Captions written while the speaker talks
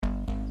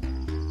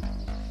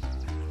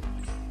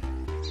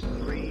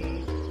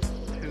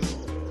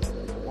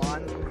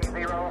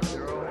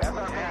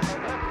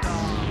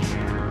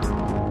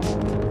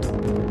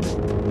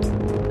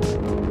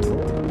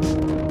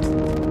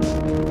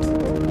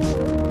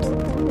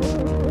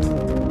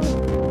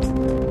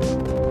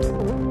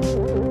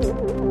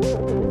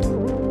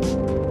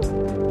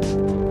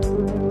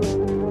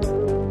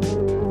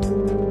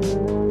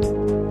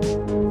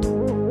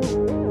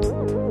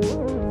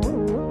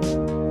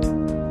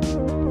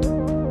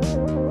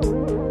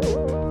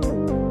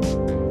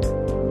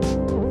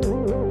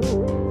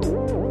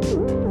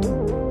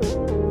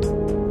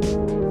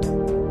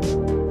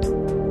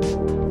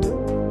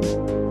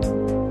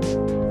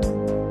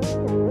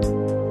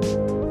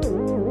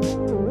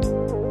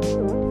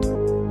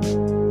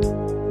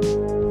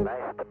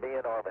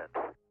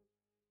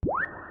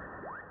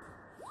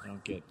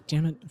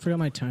Damn it! I forgot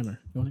my timer.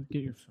 You want to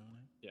get your phone?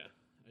 Yeah.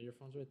 Your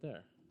phone's right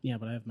there. Yeah,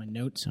 but I have my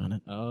notes on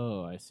it.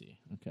 Oh, I see.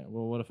 Okay.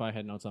 Well, what if I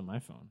had notes on my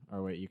phone?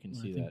 Or wait, you can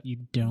see that. You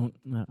don't.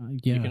 Yeah.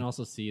 You can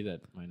also see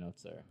that my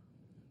notes there.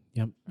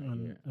 Yep. Right On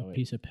here. a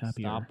piece of paper.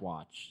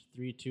 Stopwatch.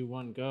 3, 2,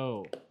 1,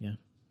 go. Yeah.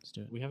 Let's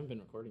do it. We haven't been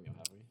recording though,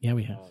 have we? Yeah,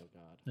 we have. Oh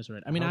God. That's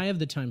right. I mean, I have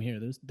the time here.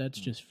 That's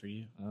just for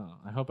you. Oh,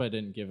 I hope I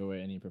didn't give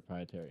away any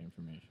proprietary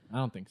information. I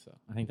don't think so.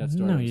 I think that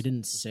story. No, was, you didn't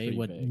was say pretty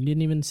what. vague. You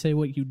didn't even say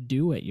what you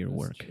do at your That's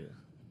work. True.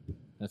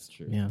 That's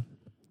true. Yeah.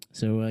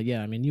 So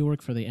yeah, I mean, you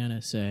work for the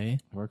NSA. I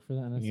work for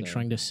the NSA. And you're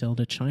trying to sell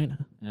to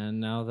China. And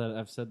now that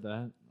I've said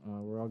that,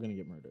 we're all going to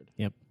get murdered.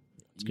 Yep.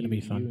 It's going to be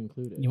fun. You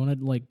included. You want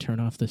to like turn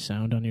off the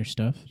sound on your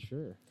stuff?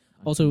 Sure.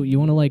 Also, you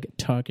want to like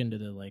talk into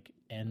the like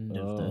end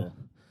of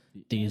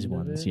these end of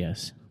ones, it?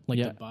 yes. Like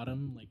Yeah. the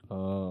bottom, like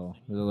Oh,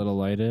 where the little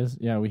light is?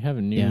 Yeah, we have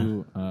a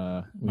new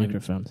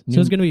microphones. new- So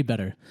it's going to be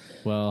better.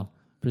 Well,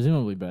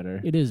 presumably better.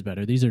 It is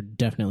better. These are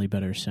definitely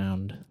better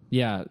sound.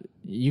 Yeah,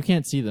 you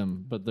can't see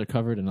them, but they're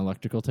covered in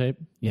electrical tape,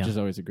 Yeah. which is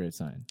always a great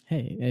sign.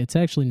 Hey, it's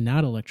actually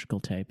not electrical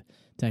tape.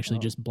 It's actually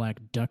just black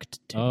duct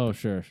tape. Oh,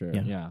 sure.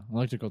 Yeah. Yeah.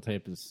 Electrical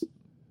tape is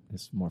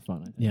more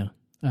fun, I think. Yeah.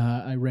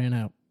 I ran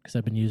out because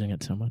I've been using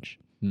it so much.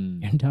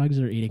 Hmm. And dogs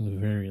are eating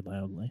very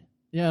loudly.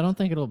 Yeah, I don't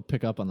think it'll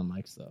pick up on the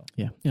mics, though.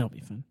 Yeah, it'll be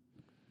fun.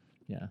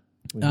 Yeah.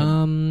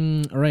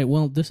 All right.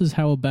 Well, this is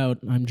How About.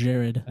 I'm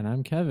Jared. And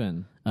I'm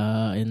Kevin.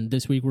 And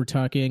this week we're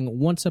talking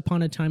Once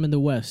Upon a Time in the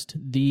West,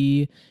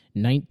 the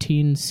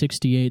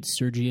 1968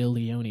 Sergio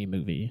Leone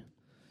movie.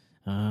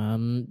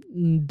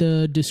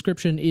 The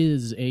description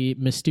is a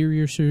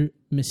mysterious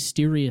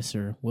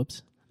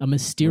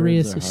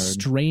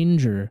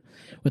stranger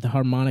with a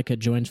harmonica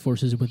joins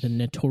forces with a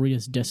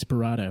notorious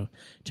desperado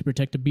to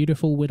protect a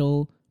beautiful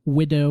widow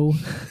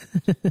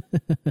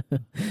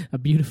a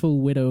beautiful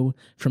widow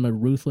from a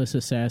ruthless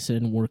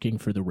assassin working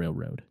for the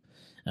railroad.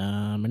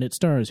 And it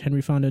stars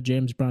Henry Fonda,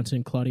 James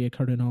Bronson, Claudia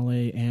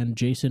Cardinale, and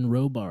Jason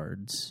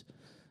Robards.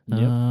 Yep.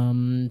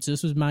 So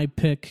this was my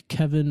pick.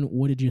 Kevin,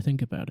 what did you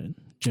think about it?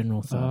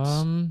 General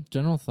thoughts.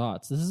 General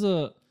thoughts. This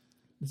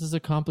is a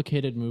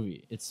complicated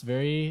movie. It's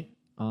very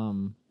I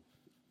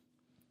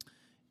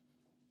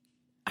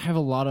have a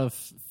lot of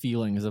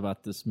feelings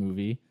about this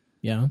movie.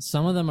 Yeah.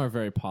 Some of them are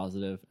very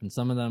positive, and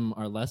some of them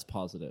are less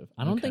positive.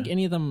 I don't think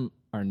any of them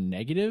are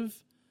negative.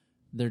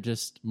 They're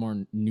just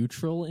more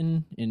neutral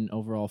in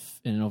overall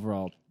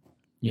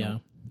you know,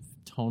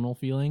 tonal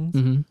feelings.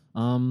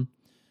 Mm-hmm.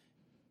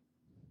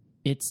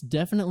 It's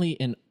definitely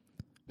an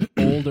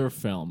older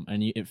film,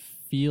 and it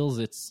feels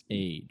its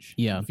age.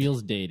 Yeah. It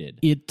feels dated.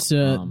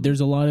 There's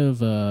a lot of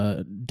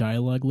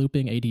dialogue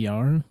looping,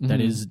 ADR,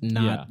 that is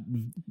not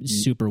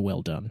super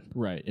well done.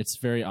 Right. It's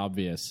very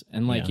obvious.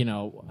 And, like, you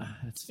know,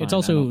 it's fine. It's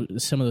also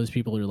some of those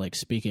people are, like,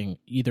 speaking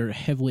either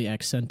heavily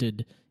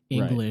accented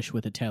English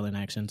with Italian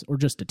accents or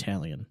just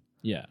Italian.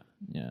 Yeah.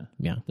 Yeah.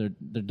 Yeah. They're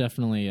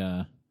definitely...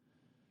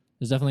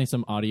 there's definitely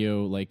some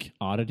audio, like,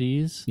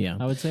 oddities, Yeah.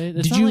 I would say.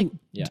 It's Did not you, like,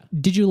 yeah.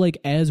 Did you, like,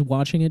 as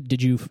watching it,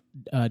 did you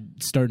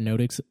start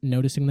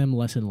noticing them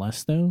less and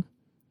less, though?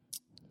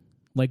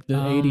 Like, the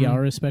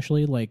ADR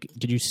especially? Like,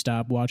 did you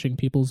stop watching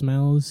people's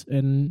mouths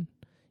and,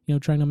 you know,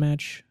 trying to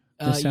match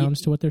the sounds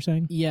to what they're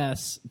saying?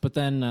 Yes, but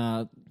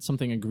then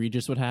something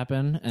egregious would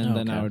happen, and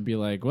then I would be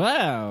like,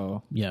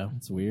 wow, Yeah.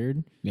 it's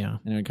weird. Yeah.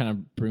 And it would kind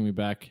of bring me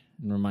back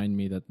and remind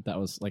me that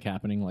was, like,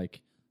 happening,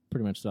 like,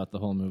 pretty much throughout the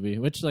whole movie,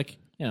 which, like,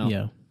 you know,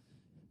 Yeah.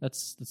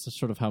 that's just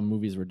sort of how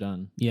movies were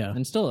done. Yeah.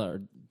 And still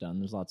are done.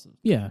 There's lots of...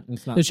 Yeah.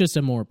 It's not... It's just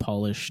a more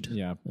polished.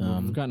 Yeah.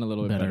 We've gotten a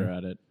little bit better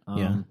at it.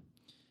 Yeah.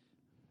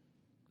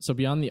 So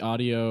beyond the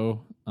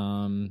audio,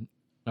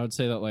 I would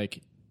say that,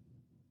 like,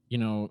 you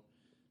know,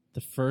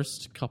 the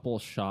first couple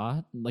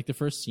shot, like the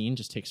first scene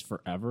just takes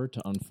forever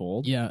to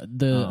unfold. Yeah,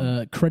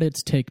 the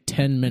credits take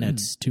 10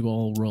 minutes to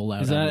all roll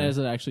out. Is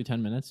it actually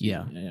 10 minutes?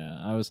 Yeah.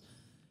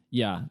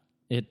 Yeah.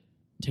 It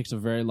takes a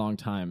very long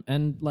time.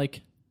 And,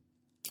 like,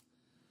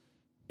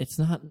 it's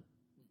not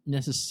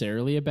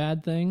necessarily a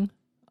bad thing,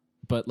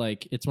 but,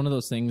 like, it's one of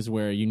those things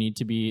where you need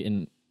to be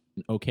in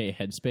an okay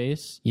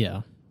headspace.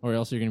 Yeah. Or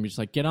else you're going to be just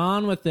like, get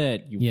on with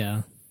it,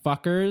 you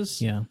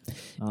fuckers. Yeah.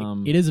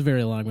 It is a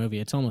very long movie.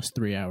 It's almost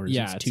 3 hours.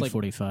 Yeah, it's it's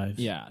 2:45. Like,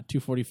 yeah,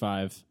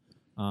 2:45.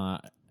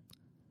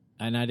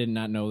 And I did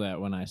not know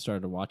that when I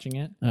started watching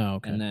it. Oh,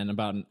 okay. And then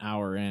about an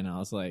hour in, I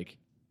was like,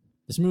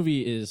 this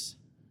movie is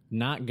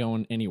not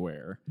going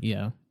anywhere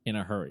Yeah. in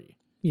a hurry.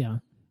 Yeah.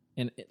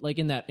 And, like,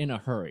 in a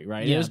hurry,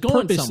 right? Yeah, It was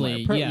going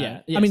purposely. somewhere.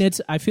 Yeah. Yes. I mean,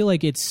 I feel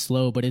like it's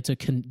slow, but it's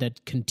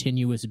that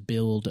continuous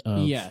build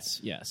of. Yes.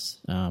 Yeah.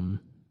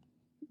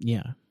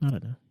 I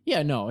don't know.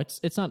 Yeah, no,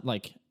 it's not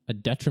like a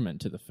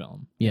detriment to the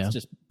film. Yeah. It's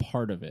just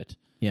part of it.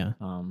 Yeah.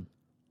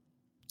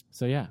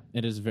 So yeah,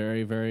 it is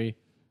very, very...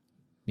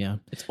 Yeah.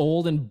 It's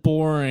old and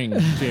boring,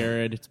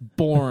 Jared. It's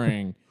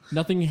boring.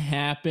 Nothing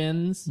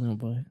happens. Oh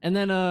boy. And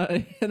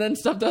then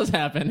stuff does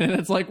happen, and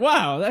it's like,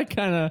 wow, that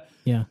kind of...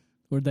 Yeah.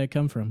 Where'd that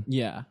come from?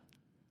 Yeah.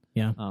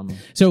 Yeah. Um,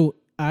 So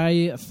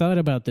I thought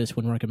about this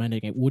when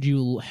recommending it. Would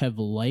you have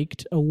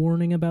liked a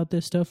warning about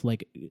this stuff?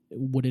 Like,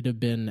 would it have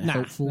been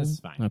helpful? That's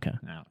fine. Okay.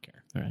 I don't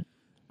care. All right.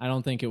 I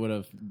don't think it would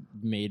have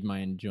made my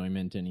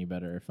enjoyment any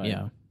better if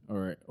I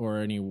or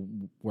any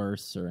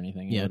worse or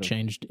anything. Yeah,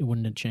 changed. It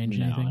wouldn't have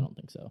changed anything. I don't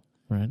think so.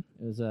 Right.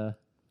 It was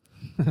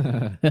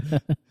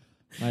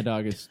my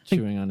dog is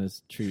chewing on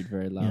his treat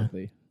very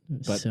loudly.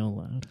 But so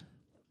loud.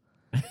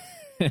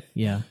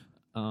 Yeah.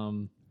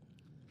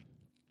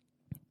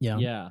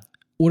 Yeah.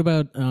 What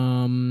about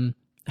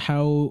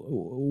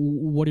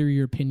what are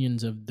your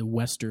opinions of the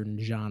Western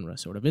genre,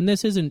 sort of? And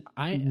this isn't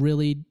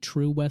really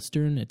true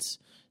Western. It's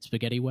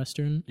spaghetti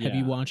Western. Yeah. Have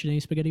you watched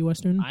any spaghetti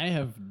Western? I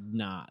have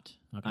not.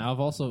 Okay. I've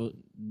also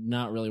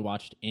not really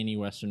watched any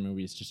Western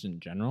movies just in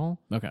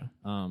general. Okay.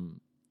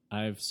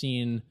 I've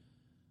seen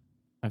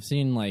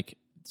like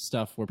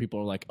stuff where people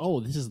are like, "Oh,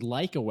 this is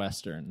like a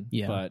Western,"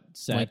 but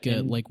set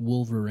like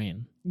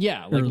Wolverine.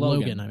 Yeah, like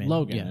Logan. I mean,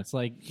 Logan. Yeah. It's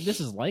like this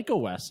is like a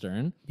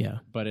Western. Yeah,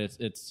 but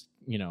it's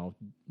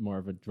more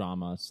of a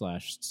drama /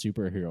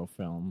 superhero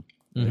film.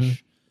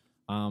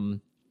 And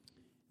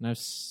I've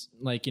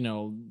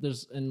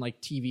there's in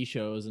like TV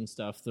shows and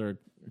stuff. They're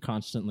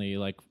constantly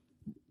like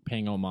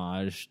paying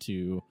homage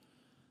to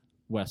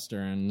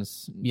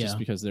Westerns just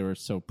because they were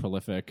so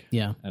prolific.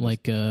 Yeah,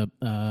 like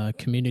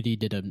Community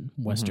did a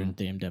Western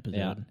themed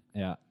episode.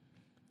 Yeah.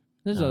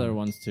 There's other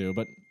ones too,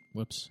 but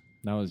whoops,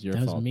 that was your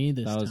fault. That was me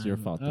this time. That was your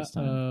fault this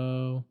time.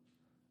 Oh,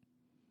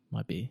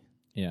 might be.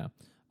 Yeah.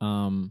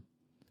 So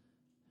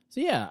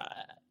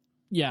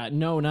yeah,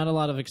 no, not a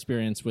lot of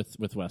experience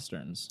with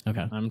Westerns.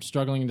 Okay. I'm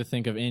struggling to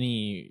think of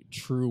any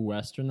true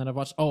Western that I've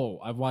watched. Oh,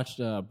 I've watched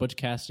Butch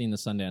Cassidy and the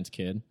Sundance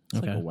Kid.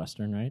 It's like a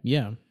Western, right?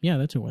 Yeah,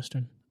 that's a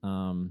Western.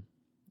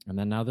 And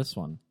then now this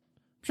one.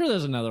 I'm sure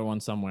there's another one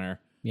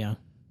somewhere. Yeah.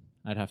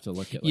 I'd have to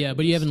look at.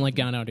 But you haven't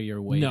gone out of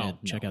your way to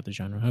check out the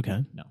genre.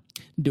 Okay.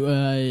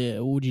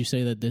 No. Would you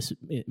say that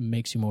it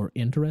makes you more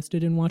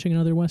interested in watching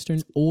another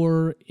Western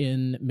or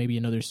in maybe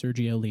another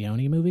Sergio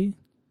Leone movie?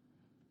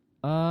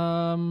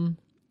 No.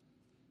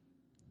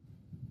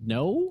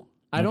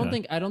 I don't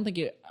think I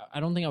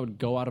would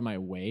go out of my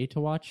way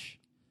to watch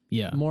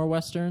more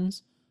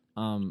Westerns.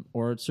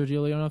 Or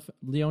Sergio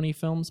Leone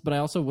films, but I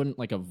also wouldn't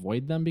like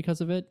avoid them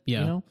because of it.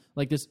 Yeah.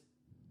 Like this,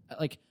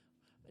 like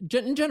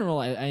in general,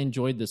 I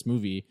enjoyed this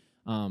movie.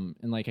 And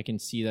like I can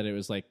see that it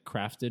was like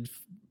crafted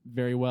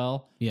very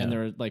well. Yeah. And there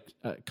were like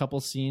a couple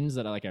scenes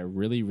that I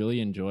really,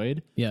 really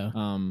enjoyed. Yeah.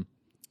 And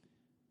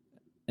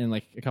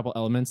like a couple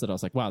elements that I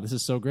was like, wow, this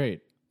is so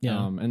great.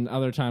 Yeah. And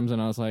other times when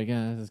I was like,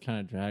 this is kind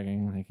of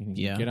dragging. Like,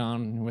 get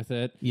on with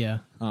it. Yeah.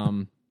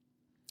 But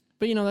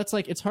that's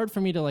like, it's hard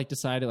for me to like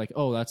decide like,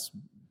 oh, that's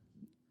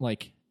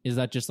like, is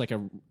that just like a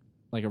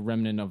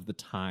remnant of the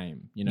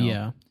time,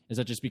 Yeah. Is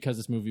that just because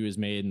this movie was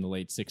made in the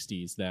late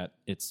 60s that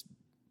it's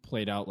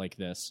played out like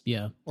this?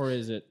 Yeah. Or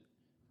is it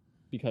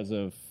because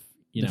of,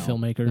 the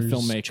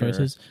filmmaker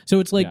choices? Mm-hmm. So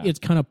it's like, it's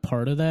kind of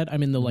part of that. I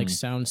mean, the like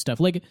sound stuff,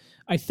 like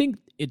I think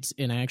it's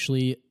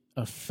actually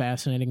a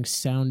fascinating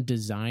sound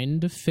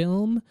designed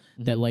film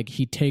that like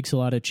he takes a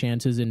lot of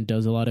chances and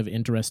does a lot of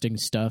interesting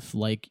stuff,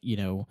 like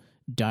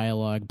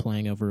dialogue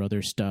playing over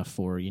other stuff,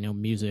 or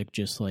music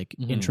just like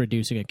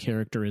introducing a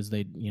character as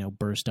they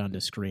burst onto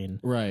screen,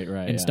 right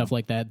and stuff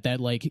like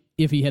that like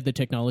if he had the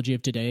technology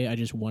of today, I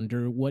just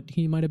wonder what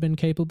he might have been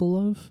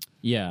capable of.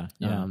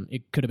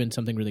 It could have been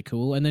something really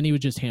cool, and then he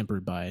was just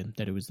hampered by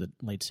that it was the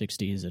late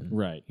 60s and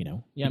right.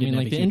 I mean,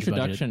 like the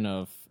introduction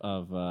of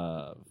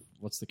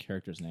what's the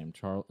character's name?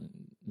 Charles,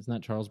 isn't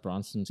that Charles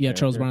Bronson's character?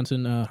 Charles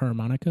Bronson,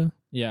 harmonica.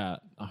 Yeah,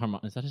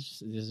 is that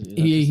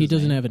he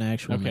doesn't have an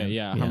actual name.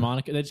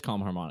 Harmonica. They just call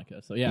him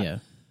harmonica. So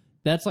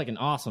that's like an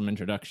awesome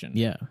introduction.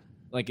 Yeah,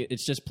 like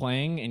it's just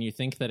playing, and you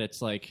think that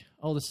it's like,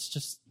 oh, this is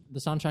just the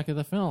soundtrack of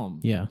the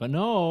film. Yeah, but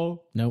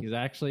nope. He's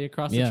actually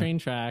across the train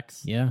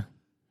tracks. Yeah,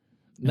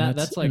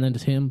 that's like, and then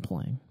it's him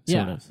playing.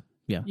 Sort of.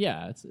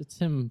 Yeah, it's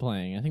him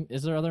playing. I think,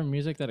 is there other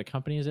music that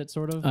accompanies it,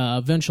 sort of?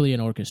 Eventually an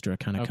orchestra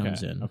kind of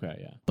comes in. Okay,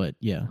 yeah. But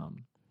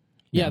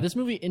this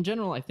movie, in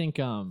general, I think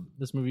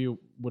this movie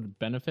would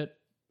benefit.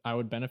 I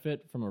would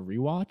benefit from a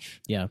rewatch.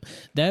 Yeah,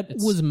 that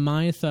was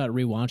my thought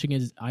rewatching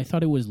it. I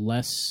thought it was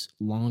less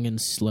long and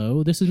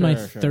slow. This is my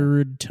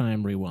third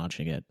time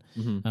rewatching it.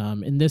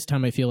 And this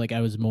time I feel like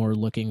I was more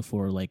looking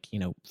for like,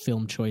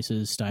 film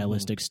choices,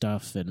 stylistic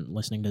stuff, and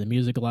listening to the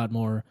music a lot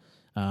more.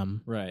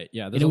 Right.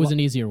 Yeah. It was an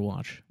easier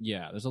watch.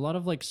 Yeah. There's a lot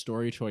of like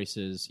story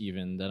choices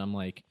even that I'm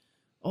like,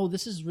 oh,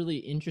 this is really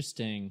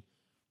interesting,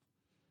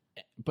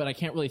 but I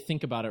can't really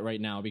think about it right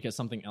now because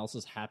something else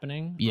is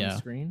happening on the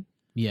screen.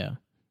 Yeah.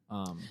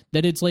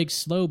 That it's like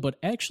slow, but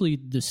actually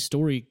the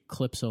story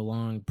clips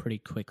along pretty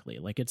quickly.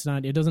 Like it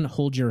doesn't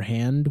hold your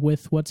hand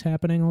with what's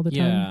happening all the time.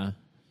 Yeah.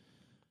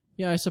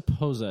 Yeah. I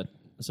suppose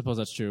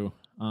that's true.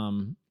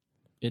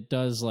 It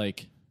does,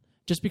 like,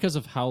 just because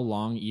of how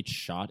long each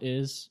shot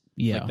is.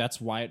 Yeah. Like, that's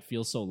why it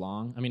feels so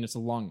long. I mean, it's a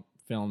long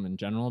film in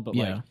general, but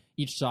like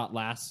each shot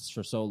lasts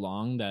for so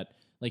long that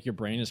like your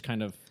brain is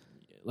kind of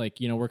like,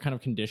 we're kind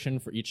of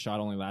conditioned for each shot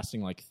only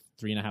lasting like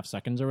 3.5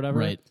 seconds or whatever.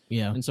 Right.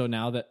 Yeah. And so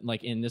now that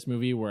like in this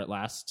movie where it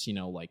lasts,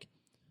 like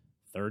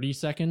 30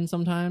 seconds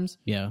sometimes,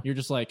 Yeah. you're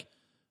just like,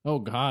 oh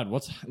God,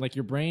 what's like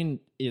your brain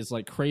is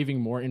like craving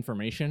more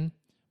information,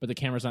 but the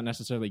camera's not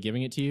necessarily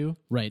giving it to you.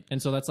 Right.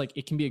 And so that's like,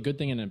 it can be a good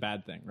thing and a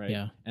bad thing, right?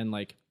 Yeah. And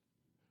like,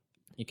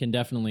 it can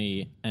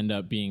definitely end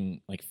up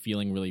being like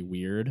feeling really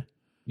weird.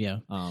 Yeah.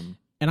 And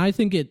I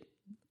think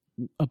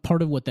a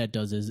part of what that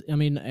does is, I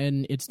mean,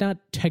 and it's not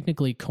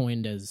technically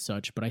coined as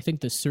such, but I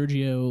think the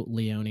Sergio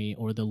Leone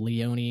or the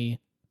Leone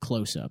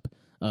close-up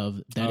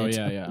of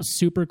that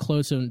super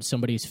close on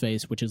somebody's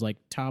face, which is like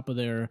top of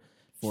their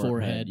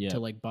forehead to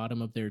like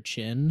bottom of their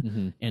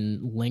chin,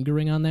 and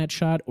lingering on that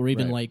shot, or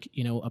even like,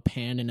 a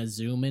pan and a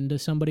zoom into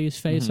somebody's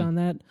face on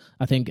that.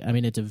 I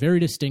mean, it's a very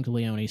distinct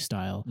Leone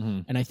style.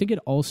 And I think it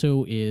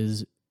also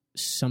is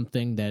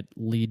something that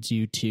leads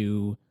you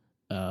to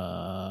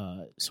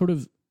sort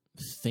of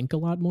think a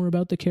lot more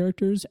about the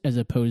characters as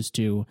opposed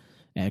to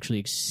actually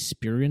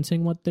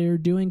experiencing what they're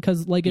doing,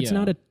 because like it's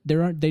not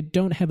they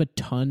don't have a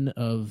ton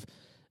of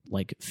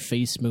like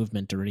face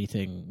movement or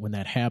anything when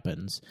that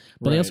happens,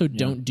 but they also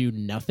don't do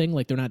nothing.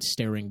 Like they're not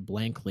staring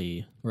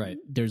blankly. Right.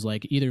 There's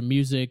like either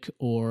music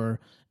or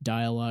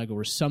dialogue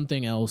or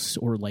something else,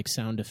 or like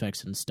sound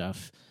effects and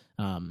stuff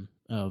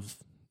of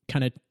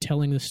kind of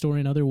telling the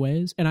story in other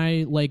ways. And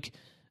I like,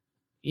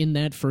 in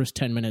that first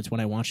 10 minutes when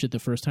I watched it the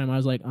first time, I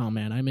was like, oh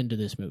man, I'm into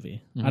this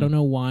movie. I don't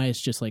know why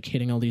it's just like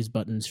hitting all these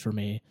buttons for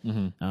me.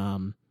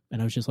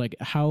 And I was just like,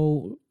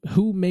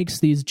 who makes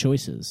these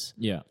choices?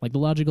 Yeah. Like the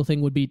logical thing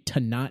would be to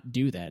not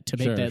do that, to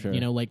make that,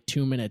 like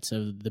 2 minutes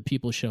of the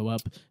people show up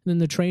and then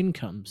the train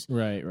comes.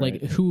 Right.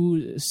 Like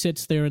who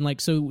sits there and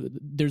like, so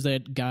there's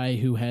that guy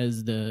who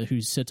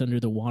sits under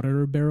the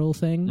water barrel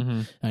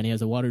thing and he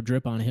has a water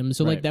drip on him.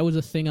 So like that was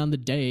a thing on the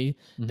day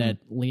that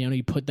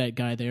Leone put that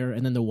guy there,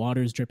 and then the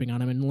water's dripping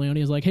on him, and Leone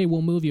is like, hey,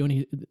 we'll move you.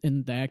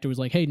 And the actor was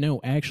like, hey,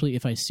 no, actually,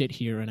 if I sit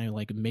here and I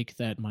like make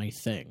that my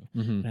thing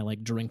and I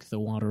like drink the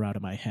water out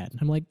of my head.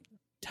 I'm like,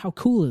 how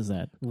cool is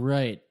that?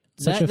 Right.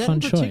 Such a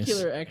fun choice. That in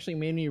particular actually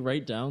made me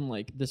write down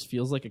like, this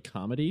feels like a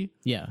comedy.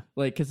 Yeah.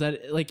 Like, because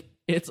that like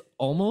it's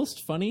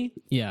almost funny.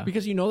 Yeah.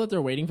 Because you know that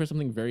they're waiting for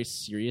something very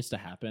serious to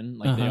happen.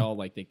 Like they all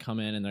like they come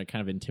in and they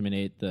kind of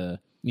intimidate the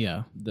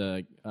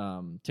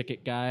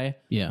ticket guy.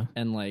 Yeah.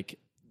 And like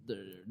they're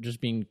just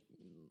being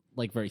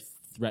like very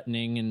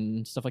threatening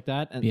and stuff like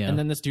that. And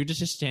then this dude is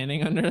just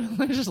standing under,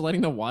 like, just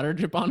letting the water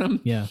drip on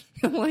him. Yeah.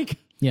 Like.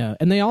 Yeah,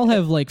 and they all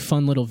have like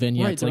fun little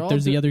vignettes. Right, like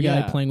there's the other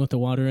guy playing with the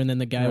water, and then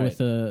the guy with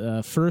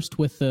the first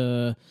with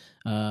the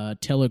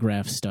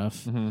telegraph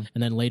stuff, and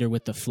then later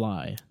with the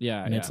fly.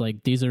 Yeah, and it's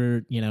like these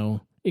are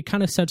it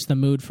kind of sets the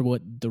mood for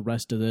what the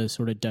rest of the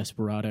sort of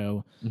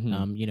desperado,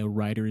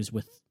 riders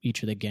with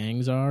each of the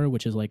gangs are,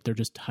 which is like they're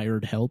just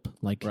hired help.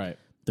 Like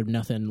they're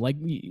nothing like.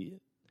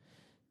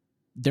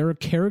 There are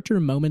character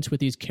moments with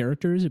these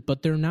characters,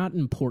 but they're not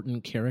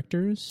important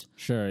characters.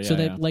 Sure, yeah. So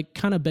that like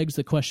kind of begs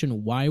the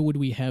question: why would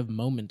we have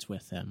moments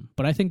with them?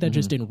 But I think that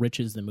just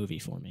enriches the movie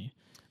for me.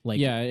 Like,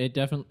 it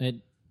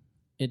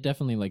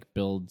definitely like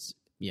builds,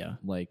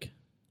 like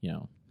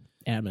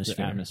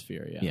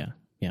atmosphere.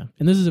 Yeah.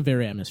 And this is a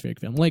very atmospheric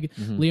film. Like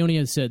Leone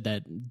has said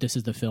that this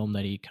is the film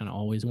that he kind of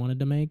always wanted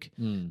to make.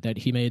 That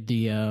he made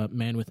the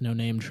Man with No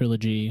Name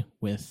trilogy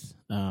with.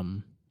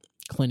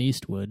 Clint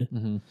Eastwood,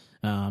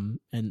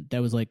 and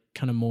that was like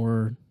kind of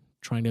more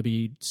trying to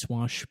be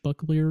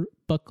swashbucklery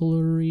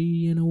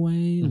in a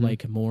way,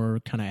 like more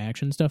kind of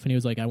action stuff. And he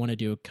was like, I want to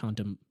do a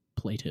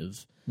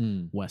contemplative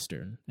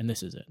Western, and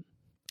this is it.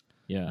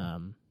 Yeah.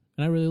 And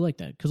I really like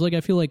that because like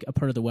I feel like a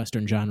part of the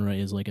Western genre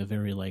is like a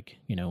very like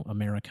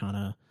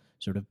Americana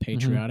sort of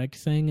patriotic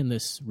thing, and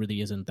this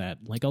really isn't that.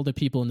 Like all the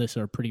people in this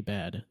are pretty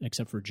bad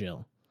except for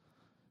Jill,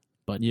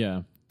 but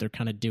they're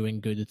kind of doing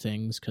good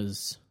things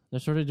because. They're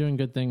sort of doing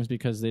good things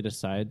because they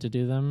decide to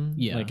do them.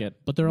 Yeah,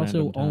 but they're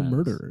also all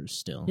murderers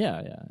still.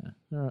 Yeah.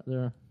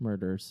 They're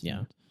murderers.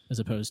 Yeah, as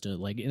opposed to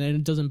like, and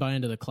it doesn't buy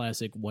into the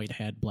classic white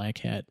hat, black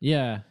hat.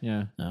 Yeah.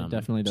 It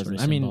definitely doesn't.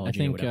 I mean, I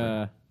think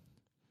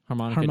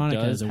Harmonica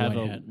does have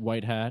a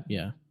white hat.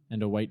 Yeah,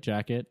 and a white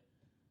jacket.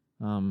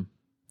 And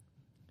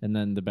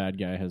then the bad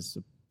guy has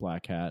a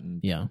black hat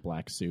and a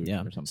black suit.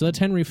 Yeah, or something. So that's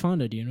Henry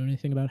Fonda. Do you know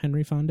anything about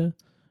Henry Fonda?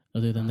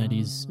 Other than that,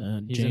 he's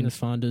Jane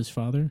Fonda's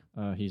father.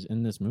 He's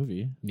in this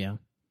movie. Yeah.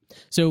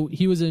 So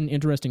he was an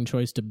interesting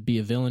choice to be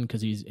a villain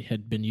because he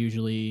had been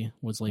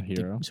was like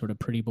the sort of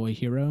pretty boy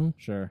hero.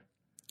 Sure.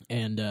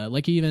 And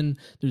like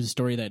there's a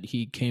story that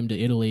he came to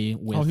Italy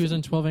with. Oh, he was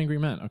in 12 Angry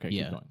Men. Okay,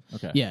 keep going.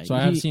 Okay. Yeah. So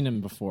I have seen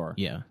him before.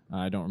 Yeah.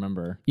 I don't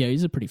remember. Yeah,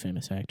 he's a pretty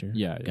famous actor.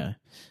 Guy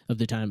of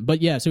the time.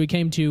 But yeah, so he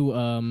came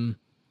to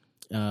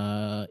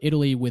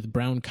Italy with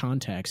brown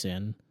contacts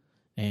in.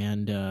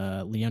 And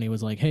Leone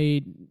was like,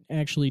 hey,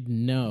 actually,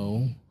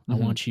 no, I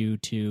want you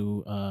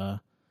to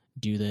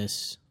do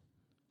this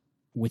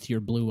with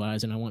your blue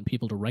eyes, and I want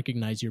people to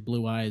recognize your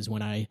blue eyes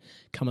when I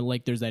come in.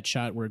 Like, there's that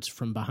shot where it's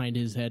from behind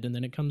his head, and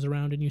then it comes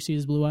around, and you see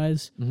his blue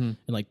eyes. And,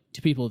 like,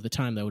 to people at the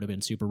time, that would have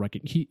been super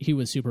he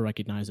was super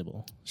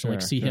recognizable. So,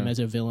 see him as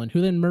a villain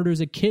who then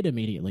murders a kid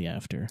immediately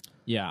after.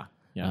 Yeah.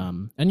 Yeah.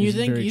 And you is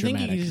think very you think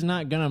dramatic. he's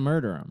not gonna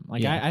murder him?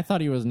 Like Yeah. I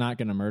thought he was not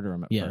gonna murder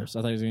him at Yeah. first.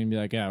 I thought he was gonna be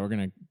like, yeah, we're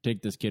gonna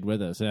take this kid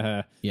with us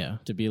Yeah,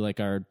 to be like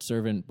our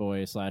servant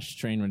boy /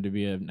 trainer to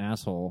be an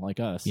asshole like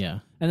us. yeah,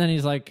 And then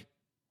he's like,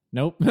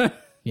 nope. And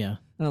yeah,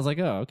 I was like,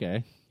 oh,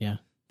 okay, yeah,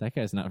 that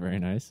guy's not very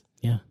nice.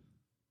 yeah,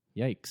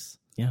 Yikes.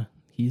 yeah.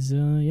 He's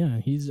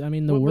I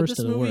mean, the But worst this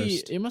of the movie,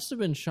 worst. it must have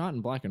been shot in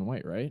black and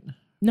white, right?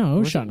 No, it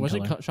was Was shot it, in was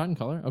color. it shot in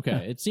color? Okay, Yeah.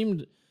 it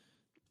seemed.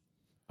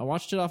 I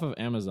watched it off of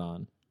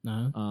Amazon,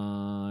 Uh-huh.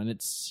 and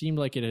it seemed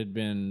like it had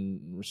been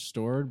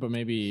restored, but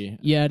maybe.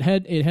 Yeah,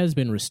 it has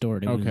been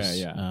restored. It Okay, was,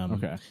 yeah,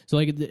 okay. So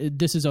like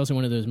this is also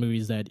one of those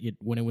movies that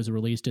when it was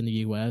released in the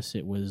U.S.,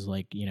 it was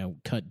like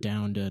cut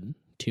down to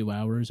 2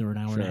 hours or an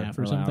hour and a half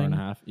or an something. hour and a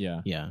half,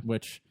 yeah. Yeah,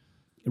 Which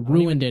it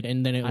ruined it,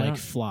 and then it I don't-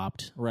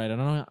 flopped. right?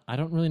 I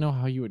don't really know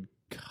how you would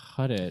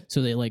cut it.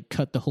 So they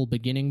cut the whole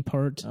beginning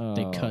part.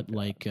 They Oh, cut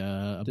God.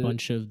 a Did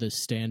bunch of the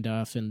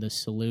standoff in the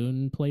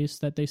saloon place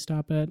that they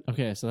stop at.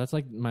 Okay, so that's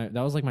that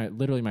was like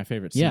literally my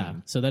favorite scene. Yeah,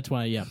 so that's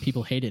why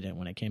people hated it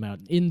when it came out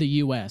in the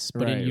U.S.,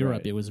 but in Right, Europe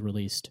right. it was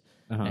released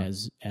Uh-huh.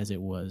 as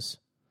it was.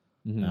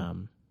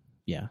 Mhm.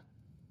 Yeah,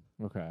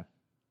 Okay.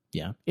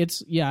 yeah.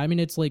 I mean,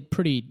 it's like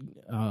pretty.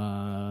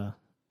 I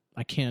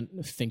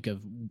can't think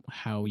of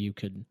how you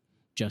could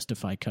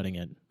justify cutting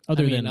it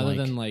other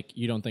than like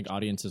you don't think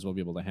audiences will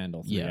be able to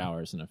handle 3 Yeah.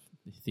 hours in a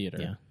theater.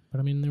 yeah. But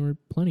I mean, there were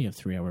plenty of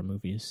 3-hour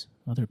movies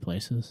other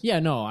places. Yeah,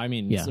 no, I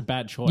mean it's Yeah. a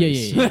bad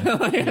choice. Yeah.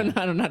 Like,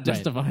 I'm not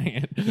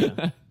justifying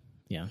it.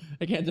 Yeah,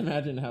 I can't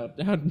imagine how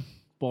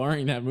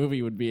boring that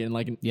movie would be and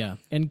like yeah,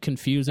 and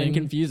confusing. and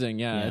confusing.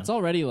 Yeah. Yeah. It's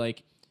already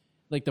like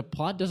the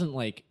plot doesn't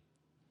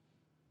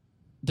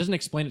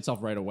explain itself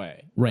right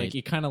away. Right. Like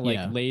it kind of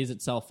Yeah. lays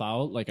itself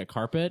out like a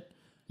carpet.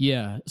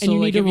 Yeah, So, and you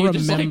like, need if to you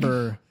just, like-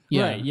 remember.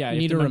 Yeah, Right, yeah, You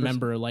you need have to to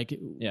remember,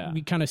 Yeah.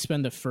 we kind of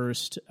spend the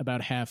first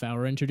about half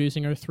hour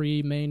introducing our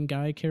 3 main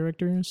guy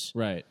characters,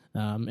 Right.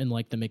 and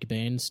like the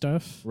McBain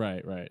stuff.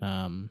 Right. Right.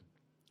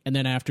 And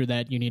then after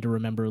that, you need to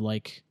remember,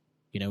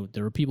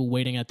 there were people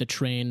waiting at the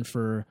train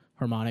for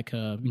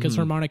Harmonica because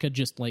Harmonica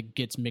just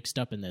gets mixed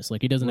up in this.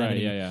 Like he doesn't have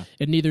Right, any, yeah.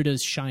 and neither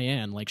does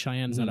Cheyenne. Like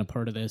Cheyenne's not a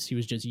part of this. He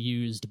was just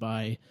used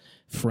by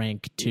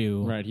Frank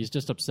to Right. He's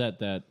just upset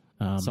that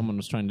someone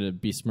was trying to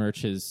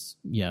besmirch his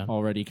yeah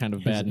already kind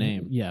of bad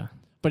name. Yeah,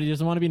 But he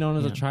doesn't want to be known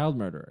as a child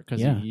murderer because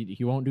Yeah.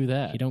 he won't do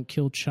that. you don't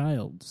kill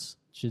childs.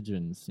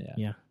 Children's, yeah.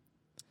 Yeah.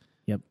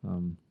 Yep.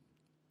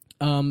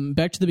 Um,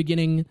 Back to the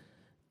beginning,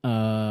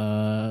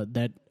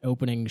 that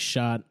opening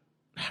shot.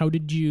 How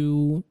did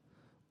you?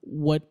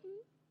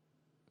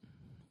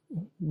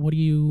 What do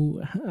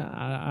you?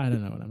 I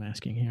don't know what I'm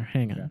asking here.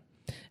 Hang on.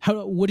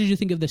 What did you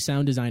think of the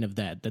sound design of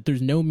that? That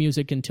there's no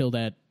music until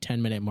that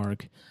 10-minute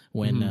mark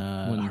when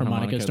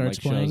harmonica starts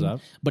playing, shows up.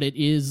 but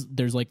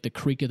there's like the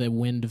creak of the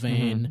wind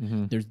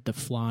vane. There's the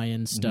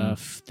flying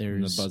stuff.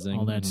 There's The buzzing.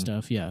 all that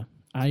stuff. Yeah,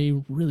 I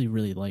really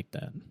really like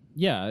that.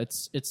 yeah,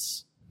 it's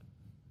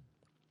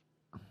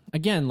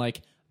again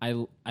like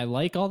I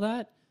like all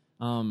that,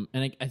 and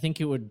I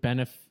think it would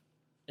benefit.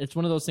 It's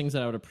one of those things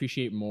that I would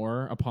appreciate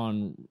more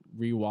upon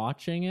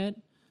rewatching it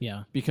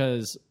Yeah,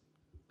 because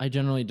I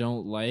generally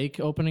don't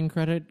like opening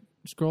credit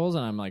scrolls,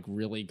 and I'm like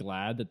really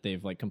glad that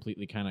they've like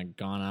completely kind of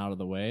gone out of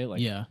the way. Like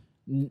yeah,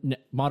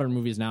 modern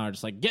movies now are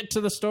just like get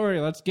to the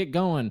story, let's get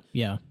going.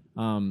 yeah,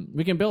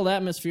 We can build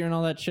atmosphere and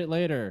all that shit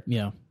later,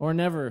 yeah. or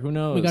never. Who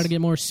knows? We got to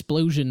get more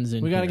explosions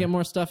in. we got to here. get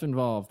more stuff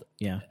involved.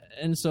 Yeah,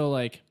 And so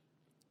like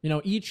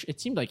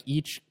it seemed like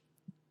each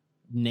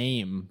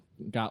name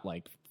got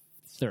like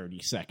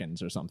 30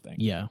 seconds or something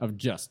Yeah. of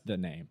just the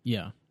name,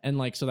 yeah, and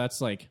like so that's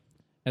like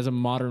as a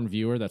modern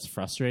viewer that's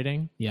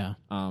frustrating, yeah,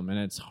 and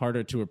it's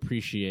harder to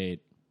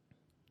appreciate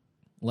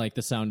like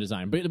the sound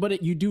design,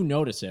 but you do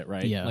notice it,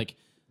 right? Yeah.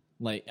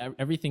 Like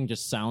everything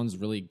just sounds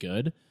really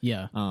good,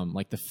 yeah,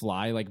 like the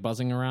fly like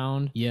buzzing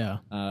around, yeah,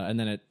 and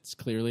then it's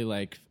clearly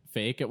like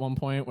fake at one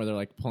point where they're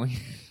like pulling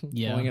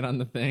Yeah. pulling it on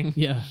the thing,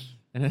 yeah.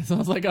 and it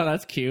sounds like, oh,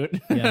 that's cute.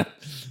 Yeah.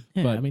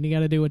 Yeah, But- I mean, you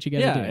got to do what you got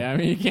to yeah, do. I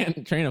mean, you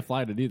can't train a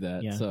fly to do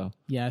that. Yeah. So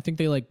Yeah, I think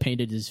they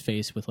painted his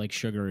face with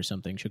sugar or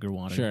something, sugar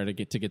water. sure to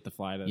get the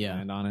fly to Yeah.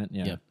 land on it.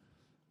 Yeah. Yep.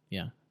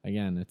 Yeah,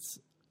 Again, it's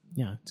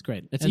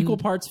great. it's And- equal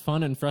parts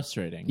fun and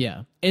frustrating.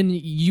 Yeah, and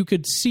you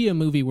could see a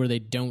movie where they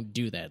don't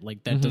do that.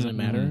 Like that doesn't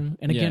matter. And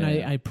Yeah, again,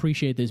 yeah. I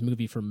appreciate this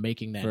movie for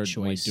making that for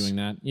choice. like doing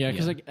that. Yeah,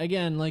 because Yeah. like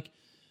again, like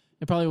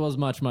it probably was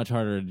much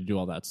harder to do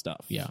all that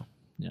stuff. Yeah,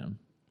 Yeah.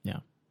 yeah.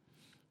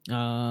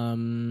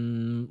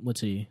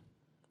 Let's see.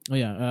 Oh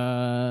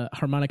yeah,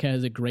 Harmonica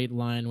has a great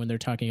line when they're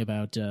talking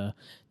about the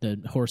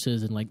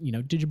horses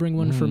and did you bring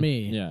one for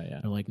me? Yeah, yeah.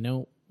 They're like,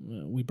 no,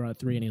 we brought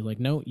 3, and he's like,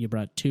 no, you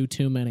brought 2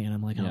 too many, and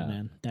I'm like, oh Yeah.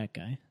 man, that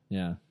guy.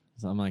 Yeah.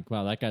 So I'm like,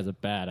 wow, that guy's a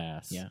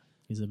badass. Yeah,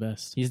 he's the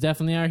best. He's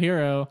definitely our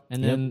hero.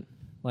 And Yep. then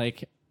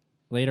like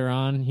later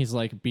on he's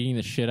like beating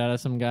the shit out of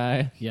some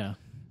guy. Yeah,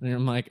 And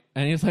I'm like,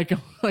 and he's like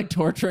like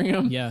torturing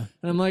him. yeah.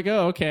 And I'm like,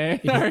 oh, okay.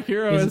 Our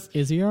hero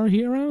Is he our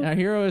hero? our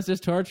hero is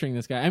just torturing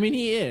this guy. I mean,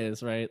 he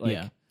is, right? Like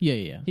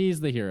yeah. he's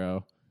the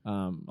hero.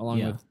 Along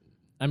Yeah. with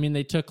I mean,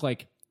 they took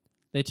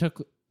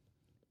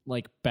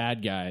like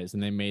bad guys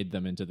and they made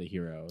them into the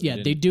hero. Yeah,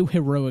 they do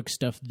heroic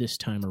stuff this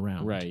time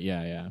around. Right,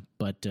 yeah.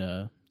 But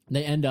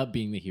They end up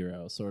being the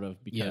hero, sort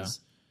of, because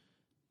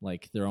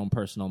like their own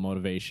personal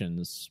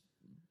motivations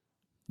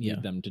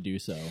lead them to do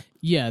so.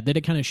 Yeah, that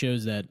it kind of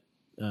shows that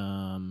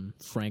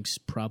Frank's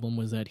problem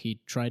was that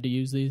he tried to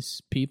use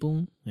these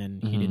people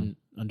and he didn't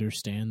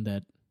understand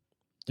that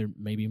they're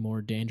maybe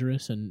more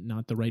dangerous and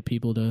not the right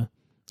people to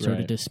sort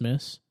of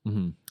dismiss.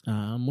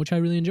 Which I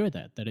really enjoyed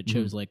that it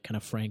shows like kind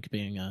of Frank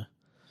being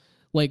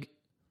like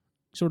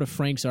sort of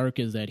Frank's arc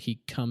is that he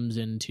comes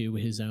into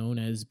his own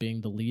as being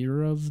the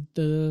leader of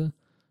the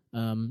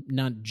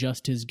not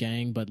just his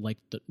gang, but like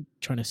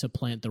trying to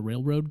supplant the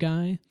railroad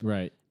guy.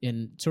 Right.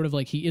 And sort of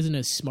like he isn't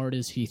as smart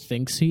as he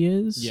thinks he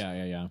is.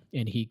 Yeah.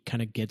 And he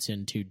kind of gets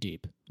in too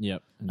deep.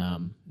 Yep.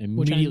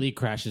 Immediately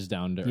crashes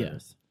down to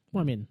Earth.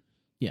 Well, I mean,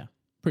 yeah,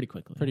 pretty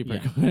quickly. Pretty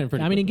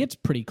I mean, he gets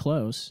pretty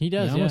close. He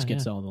does. He almost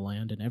gets all the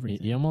land and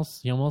everything. He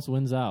almost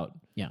wins out.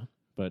 Yeah.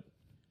 But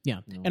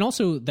yeah. And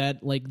also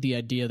that, like, the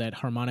idea that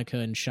Harmonica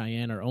and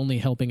Cheyenne are only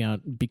helping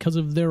out because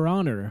of their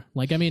honor.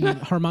 Like, I mean,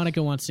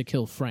 Harmonica wants to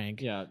kill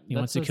Frank. Yeah. He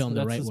wants to kill him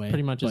the right way.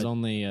 Pretty much his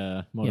only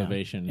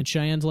motivation. Yeah. And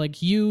Cheyenne's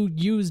like, you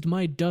used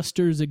my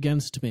dusters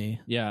against me.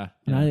 Yeah.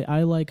 And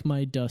I like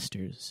my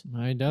dusters.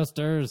 My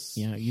dusters.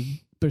 Yeah, you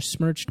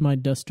besmirched my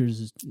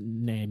dusters'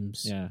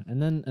 names. Yeah.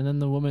 And then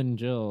the woman,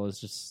 Jill,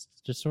 is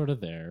just sort of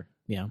there.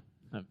 Yeah.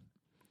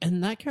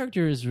 And that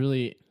character is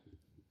really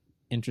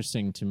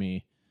interesting to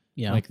me.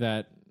 Yeah. Like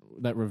that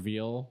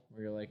reveal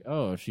where you're like,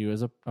 oh, she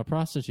was a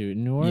prostitute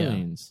in New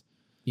Orleans.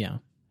 Yeah.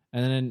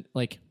 And then,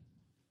 like,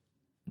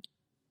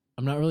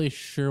 I'm not really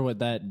sure what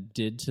that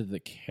did to the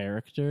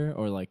character,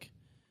 or like,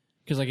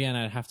 because again,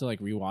 I'd have to like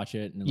rewatch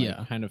it and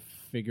like kind of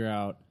figure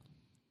out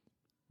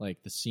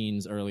like the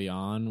scenes early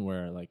on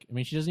where, like, I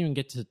mean, she doesn't even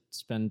get to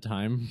spend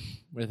time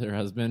with her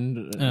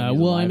husband.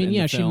 Well, I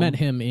mean, she met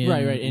him in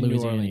in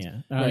New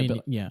Orleans.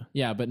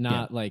 Yeah, but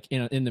not like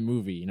in the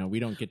movie. You know, we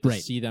don't get to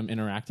see them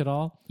interact at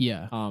all.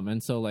 Yeah.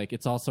 And so like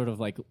it's all sort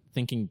of like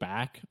thinking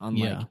back on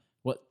like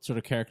what sort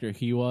of character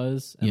he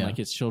was and like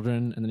his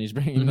children, and then he's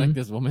bringing like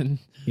this woman.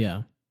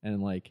 Yeah.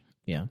 And like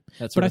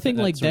but I think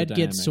like that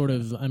gets sort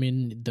of. I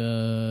mean,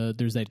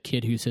 there's that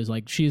kid who says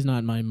like she's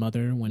not my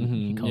mother when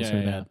he calls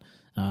her that.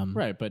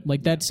 Right, but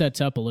like that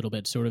sets up a little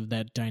bit sort of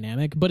that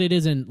dynamic, but it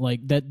isn't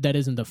like that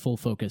isn't the full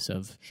focus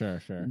of. Sure.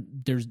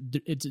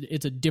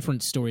 It's a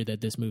different story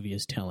that this movie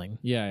is telling.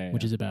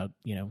 Which is about,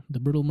 you know, the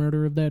brutal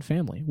murder of that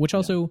family, which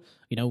also,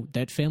 you know,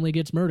 that family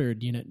gets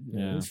murdered, you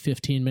know,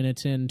 15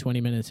 minutes in,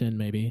 20 minutes in,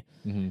 maybe.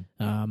 And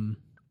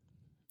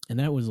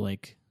that was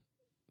like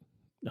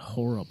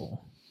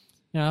horrible.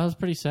 Yeah, that was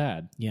pretty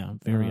sad. Yeah,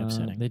 very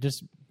upsetting. They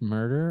just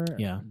murder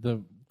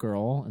the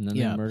girl, and then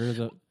they murder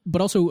the... But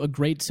also a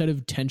great set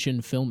of tension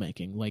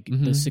filmmaking. Like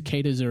the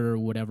cicadas or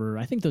whatever.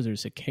 I think those are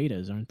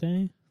cicadas, aren't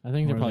they? I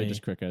think they're probably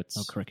just crickets.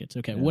 Oh, crickets.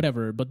 Okay,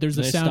 whatever. But there's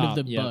the sound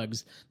of the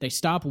bugs. They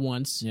stop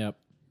once, and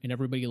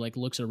everybody like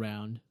looks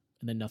around,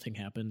 and then nothing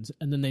happens.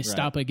 And then they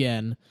stop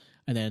again,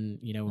 and then,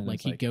 you know,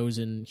 like he goes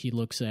and he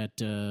looks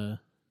at...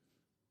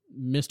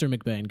 Mr.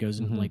 McBain goes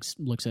and like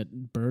looks at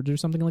birds or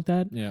something like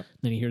that. Yeah.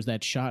 Then he hears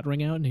that shot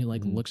ring out and he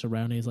like looks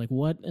around and he's like,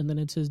 "What?" And then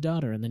it's his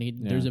daughter. And then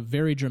there's a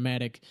very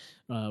dramatic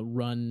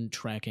run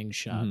tracking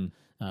shot.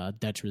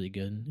 That's really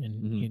good.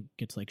 And he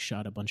gets like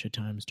shot a bunch of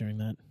times during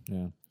that.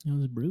 Yeah. It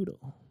was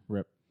brutal.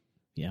 Rip.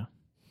 Yeah.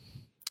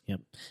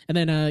 Yep. And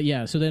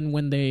then so then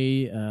when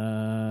they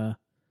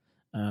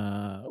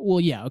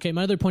okay,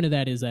 my other point of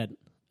that is that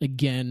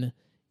again,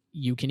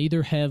 you can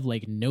either have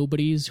like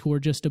nobodies who are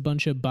just a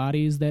bunch of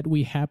bodies that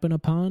we happen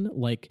upon.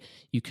 Like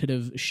you could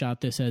have shot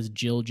this as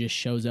Jill just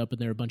shows up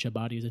and there are a bunch of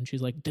bodies and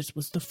she's like, this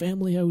was the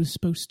family I was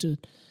supposed to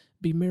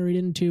be married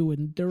into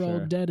and they're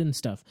all dead and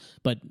stuff.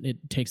 But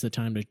it takes the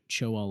time to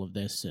show all of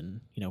this and,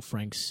 you know,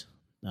 Frank's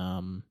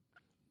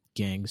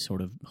gang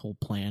sort of whole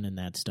plan and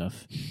that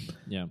stuff.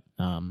 Yeah.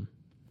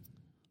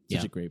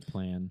 Such a great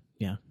plan.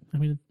 Yeah. I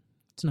mean,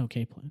 it's an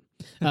okay plan.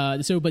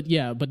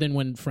 But then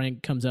when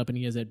Frank comes up and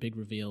he has that big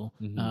reveal,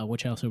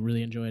 which I also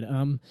really enjoyed,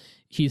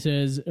 he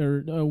says,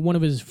 or one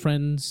of his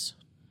friends,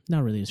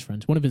 not really his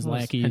friends, one of his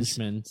lackeys,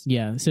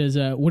 says,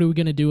 "What are we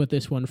going to do with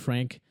this one,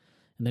 Frank?"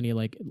 And then he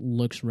like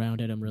looks around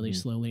at him really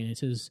slowly and he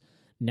says,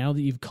 "Now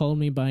that you've called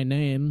me by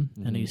name,"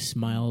 and he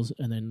smiles,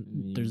 and then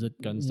there's a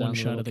one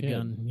shot of the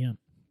gun. Yeah.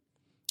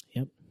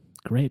 Yep.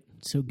 Great.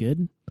 So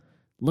good.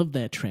 Love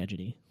that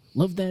tragedy.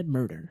 Love that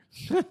murder.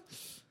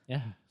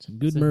 Yeah. Some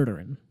good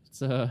murdering. It's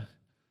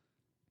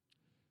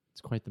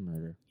quite the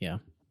murder. Yeah.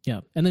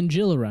 Yeah. And then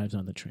Jill arrives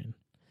on the train.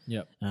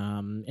 Yep.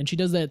 And she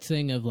does that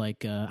thing of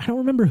like, I don't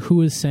remember who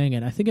was saying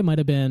it. I think it might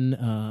have been,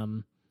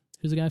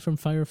 who's the guy from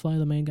Firefly,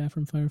 the main guy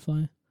from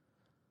Firefly?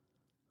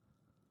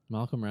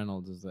 Malcolm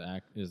Reynolds is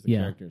the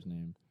character's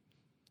name.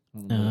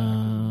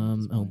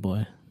 Oh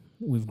boy.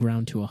 We've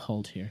ground to a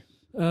halt here.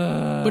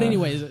 But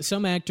anyways,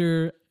 some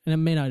actor, and it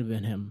may not have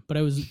been him, but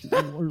I was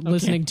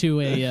listening to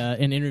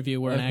an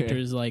interview where an actor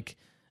is like,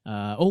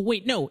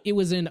 it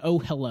was in Oh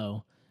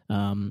Hello.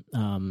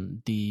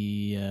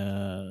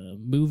 the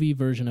movie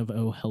version of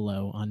Oh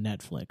Hello on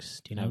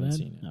Netflix. Do you know Haven't that?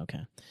 seen it. Okay.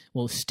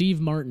 Well, Steve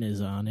Martin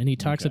is on, and he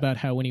talks about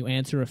how when you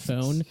answer a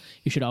phone,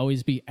 you should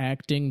always be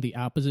acting the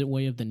opposite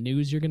way of the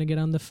news you're going to get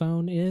on the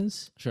phone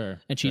is. Sure.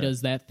 And she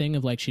does that thing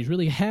of like she's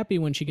really happy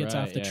when she gets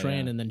Right, off the yeah,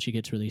 train, yeah. and then she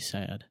gets really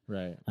sad.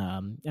 Right.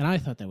 And I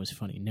thought that was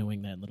funny,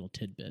 knowing that little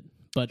tidbit.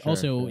 But Sure,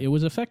 also, sure. it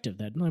was effective.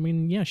 That I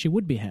mean, yeah, she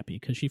would be happy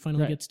because she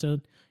finally Right. gets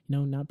to,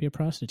 not be a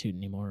prostitute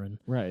anymore and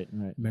Right.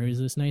 Right. marries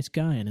this nice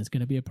guy and is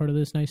going to be a part of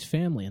this nice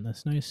family and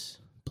this nice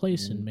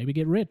place Mm-hmm. and maybe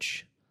get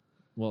rich.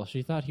 Well,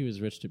 she thought he was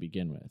rich to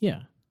begin with.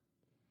 Yeah,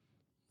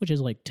 which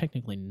is like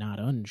technically not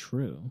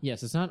untrue.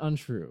 Yes, it's not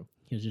untrue.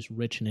 He was just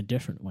rich in a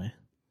different way.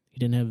 He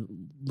didn't have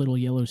little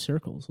yellow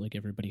circles like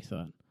everybody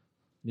thought.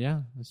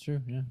 Yeah, that's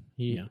true.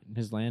 Yeah.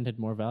 His land had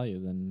more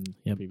value than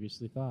Yep.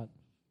 previously thought.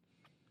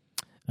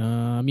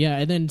 Yeah,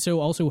 and then so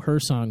also her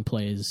song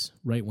plays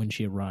right when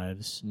she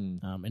arrives,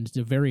 and it's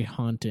a very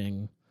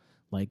haunting.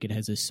 Like it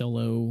has a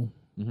solo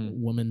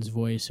woman's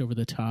voice over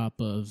the top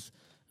of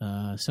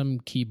some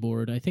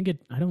keyboard. I think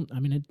it. I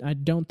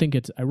don't think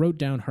it's. I wrote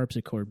down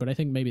harpsichord, but I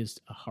think maybe it's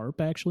a harp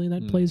actually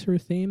that plays her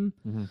theme.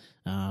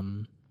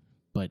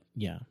 But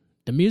yeah,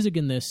 the music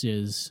in this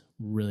is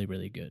really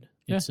really good.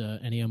 It's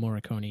Ennio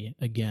Morricone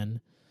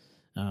again,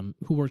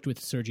 who worked with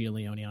Sergio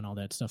Leone on all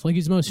that stuff. Like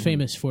he's most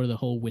famous for the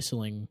whole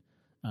whistling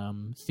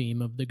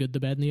theme of The Good, the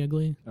Bad, and the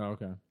Ugly, Oh,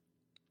 okay.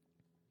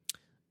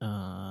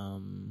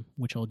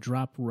 which I'll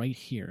drop right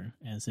here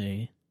as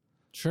a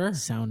Sure.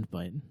 sound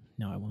bite.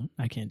 No, I won't.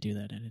 I can't do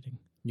that editing.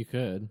 You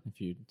could if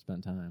you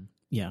spent time.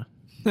 Yeah.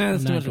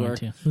 That's I'm too not much going work.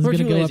 to. This is We're gonna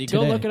too go up lazy. Go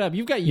today. look it up.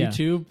 You've got Yeah.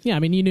 YouTube. Yeah, I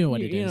mean, you know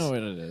what it You is. know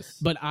what it is.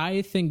 But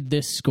I think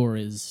this score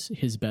is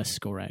his best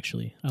score,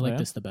 actually. I like yeah?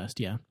 this the best,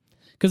 yeah.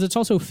 Because it's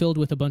also filled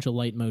with a bunch of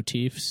light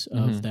motifs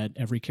of that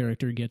every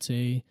character gets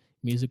a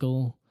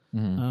musical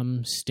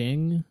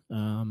sting.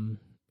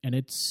 And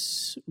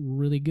it's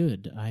really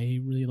good. I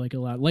really like it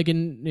a lot. Like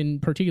in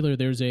particular,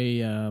 there's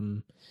a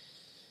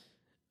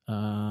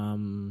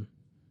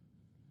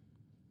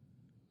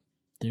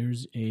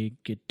there's a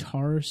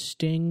guitar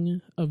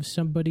sting of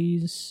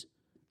somebody's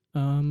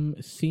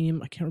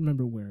theme. I can't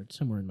remember where. It's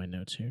somewhere in my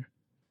notes here.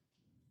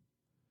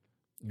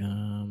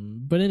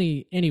 But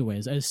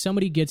anyways, as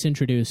somebody gets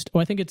introduced,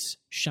 I think it's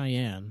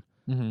Cheyenne.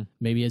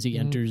 Maybe as he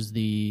enters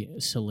the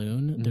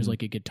saloon, there's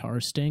like a guitar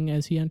sting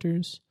as he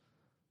enters.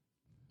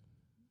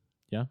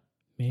 Yeah.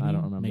 Maybe I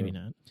don't remember. Maybe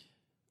not.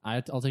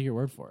 I'll take your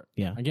word for it.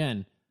 Yeah.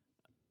 Again,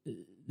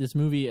 this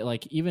movie,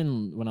 like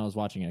even when I was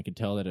watching it, I could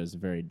tell that it was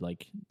very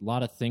like a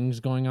lot of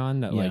things going on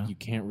that Yeah. like you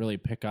can't really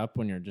pick up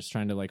when you're just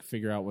trying to like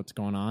figure out what's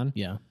going on.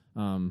 Yeah.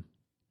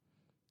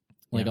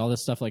 Like all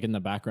this stuff like in the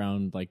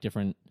background, like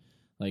different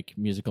like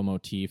musical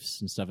motifs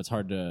and stuff. It's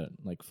hard to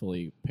like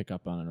fully pick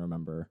up on and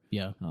remember.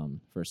 Yeah.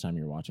 First time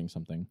you're watching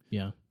something.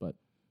 Yeah. But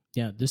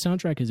yeah, the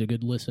soundtrack is a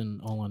good listen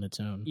all on its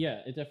own.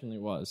 yeah, it definitely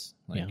was.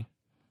 Like, Yeah.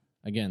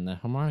 Again, the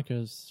harmonica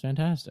is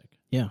fantastic.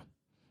 Yeah.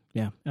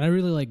 Yeah. And I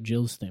really like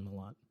Jill's theme a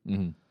lot.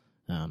 Mm-hmm.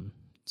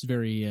 It's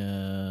very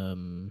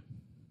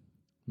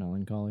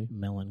Melancholy.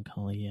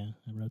 melancholy. Yeah.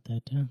 I wrote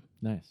that down.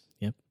 Nice.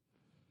 Yep.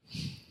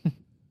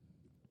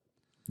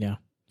 Yeah.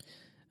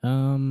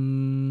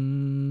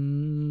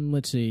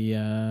 Let's see.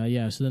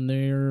 Yeah. So then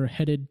they're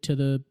headed to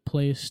the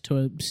place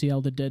to see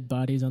all the dead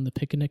bodies on the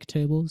picnic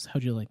tables.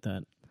 How'd you like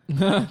that?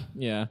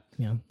 Yeah.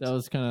 Yeah. That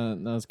was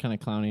kind of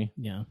clowny.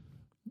 Yeah.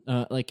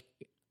 Like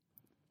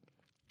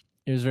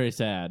it was very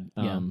sad.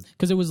 Yeah.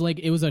 Because it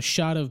was a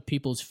shot of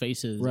people's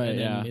faces, Right, and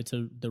then yeah. it's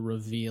the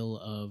reveal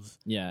of.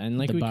 Yeah, and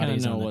like The we kind of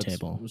bodies know on the what's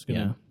table. was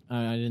gonna.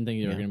 I didn't think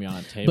they were Yeah. going to be on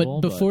a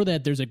table. But before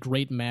that, there's a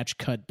great match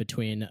cut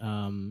between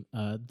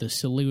the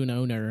saloon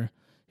owner,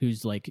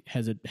 who's like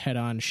has a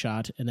head-on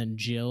shot, and then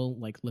Jill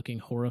like looking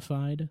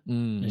horrified.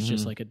 Mm-hmm. It's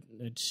just like a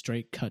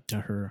straight cut to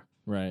her.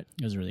 Right,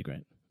 It was really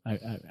great. I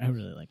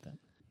really like that.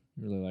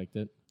 really liked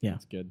it. Yeah.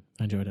 It's good.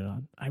 I enjoyed it a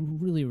lot. I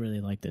really,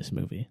 really like this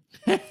movie.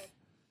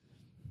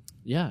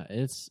 Yeah,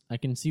 I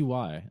can see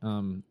why.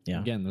 Yeah.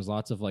 Again, there's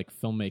lots of like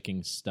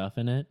filmmaking stuff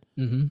in it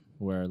Mm-hmm.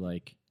 where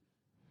like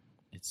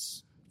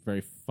it's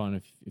very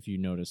fun if you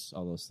notice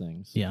all those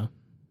things. Yeah.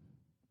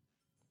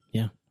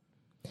 Yeah.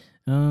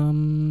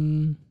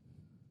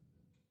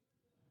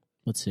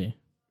 Let's see.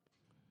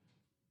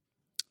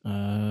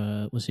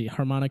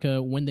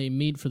 Harmonica, when they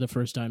meet for the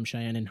first time,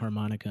 Cheyenne and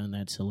Harmonica in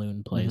that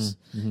saloon place,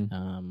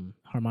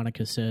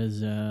 Harmonica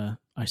says,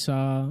 I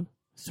saw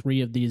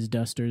 3 of these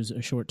dusters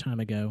a short time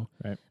ago.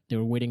 Right. They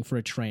were waiting for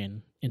a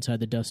train. Inside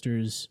the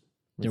dusters,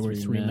 there were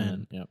 3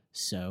 men. Yep.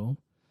 So,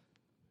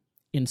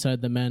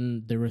 inside the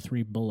men, there were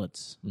 3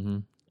 bullets. Mm-hmm.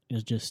 It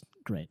was just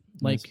great.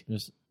 Like,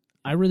 Just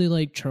I really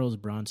like Charles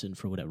Bronson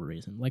for whatever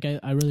reason. Like,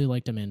 I really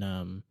liked him in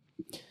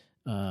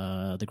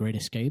The Great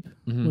Escape.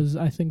 Was,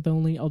 I think, the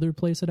only other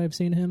place that I've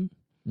seen him.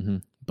 Mm-hmm.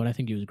 But I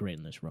think he was great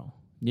in this role.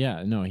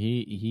 Yeah, no,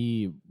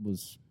 he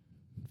was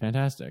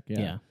fantastic.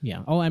 Yeah.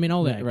 Yeah. Oh, I mean,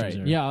 all the actors right.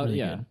 are Yeah, really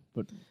yeah. good.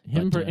 But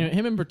him, But,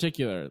 him in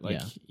particular, like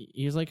yeah.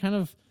 he's like kind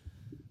of.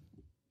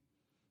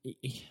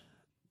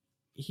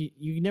 He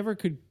you never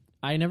could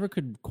I never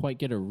could quite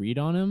get a read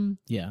on him.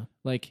 Yeah.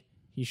 Like,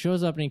 he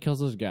shows up and he kills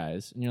those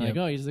guys, and you're Yep.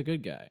 like, oh, he's the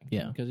good guy.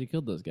 Yeah. Because he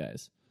killed those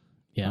guys.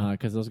 Yeah.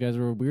 Because those guys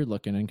were weird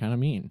looking and kind of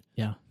mean.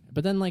 Yeah.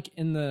 But then, like,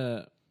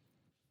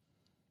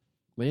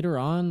 later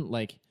on,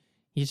 like,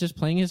 he's just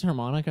playing his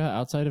harmonica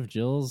outside of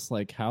Jill's,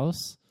 like,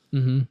 house.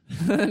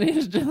 Mm-hmm. And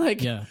he's just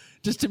like, Yeah.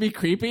 just to be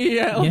creepy.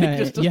 Yeah. Like, Yeah,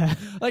 just to- yeah.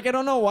 Like, I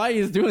don't know why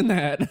he's doing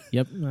that.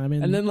 Yep. I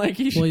mean, And then, like,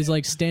 well, he's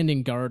like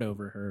standing guard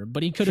over her,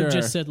 but he could have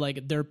Sure. just said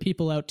like, "There are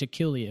people out to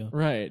kill you."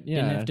 right. Yeah.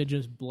 Didn't have to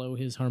just blow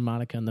his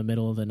harmonica in the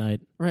middle of the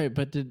night, Right.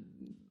 But did,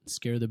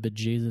 scare the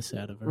bejesus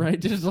out of her. right,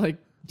 just, like,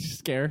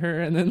 scare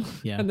her. And then,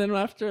 Yeah. and then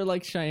after,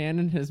 like, Cheyenne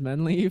and his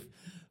men leave,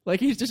 like,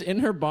 he's just in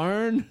her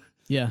barn.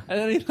 Yeah. And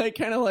then he, like,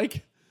 kind of,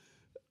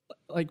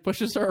 like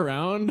pushes her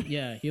around.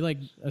 Yeah, he like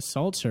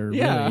assaults her.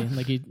 Yeah. Really.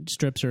 Like he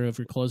strips her of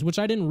her clothes, which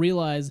I didn't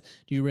realize.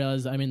 Do you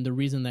realize? I mean, the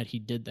reason that he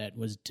did that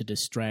was to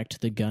distract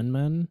the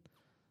gunmen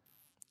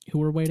who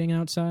were waiting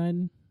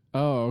outside.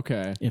 Oh,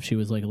 okay. If she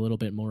was like a little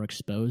bit more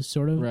exposed,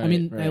 sort of. I Right,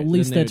 mean, right. at Then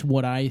least they that's would-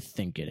 what I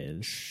think it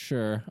is.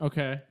 Sure.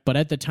 Okay. But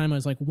at the time, I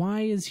was like,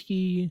 why is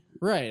he?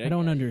 Right. I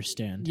don't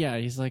understand. Yeah,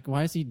 he's like,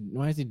 why is he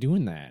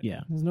doing that?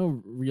 Yeah. There's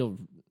no real.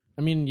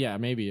 I mean, yeah,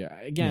 maybe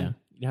again.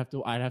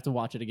 I'd have to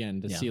watch it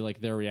again to Yeah. see like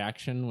their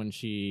reaction when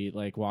she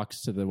like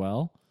walks to the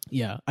well.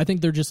 Yeah, I think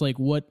they're just like,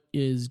 what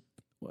is?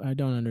 I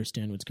don't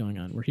understand what's going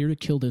on. We're here to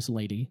kill this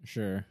lady.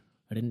 Sure.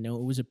 I didn't know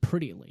it was a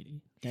pretty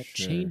lady. That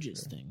Sure, changes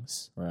sure.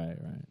 things. Right.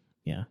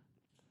 Yeah.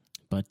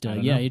 But I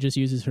don't yeah, know. he just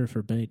uses her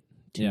for bait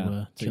to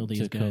Yeah. kill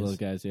these guys. Kill those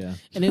guys. Yeah.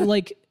 And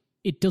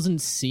it doesn't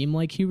seem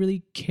like he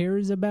really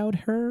cares about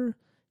her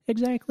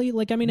exactly.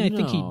 Like, I mean, I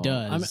think he No.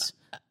 does,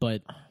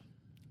 but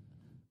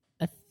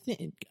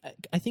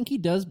I think he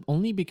does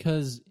only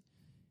because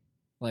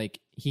like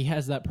he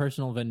has that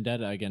personal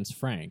vendetta against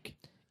Frank,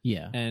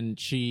 yeah. and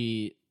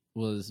she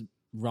was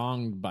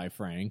wronged by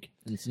Frank,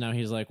 and so now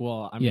he's like,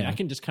 well, I mean, Yeah. I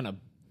can just kind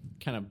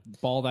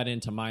of ball that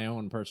into my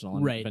own personal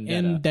Right. vendetta.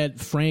 And that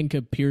Frank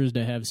appears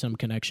to have some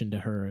connection to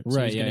her. So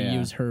Right, he's going to yeah, yeah.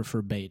 use her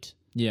for bait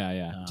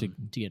yeah. to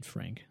get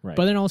Frank. Right.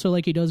 But then also,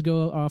 like, he does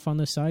go off on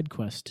the side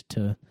quest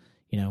to,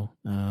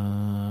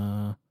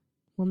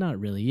 well, not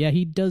really. Yeah,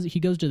 he does. He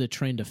goes to the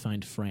train to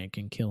find Frank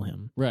and kill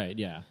him. Right,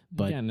 yeah.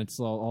 But- Again, it's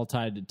all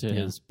tied to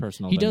his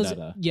personal He does.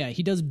 vendetta. Yeah,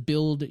 he does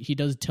build. He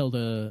does tell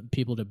the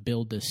people to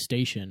build this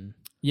station.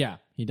 Yeah,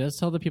 he does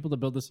tell the people to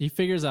build this. He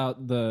figures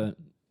out the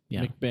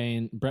Yeah.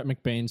 Brett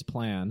McBain's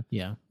plan.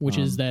 Yeah, which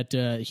is that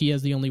he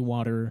has the only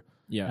water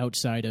Yeah,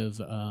 outside of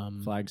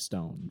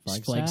Flagstone,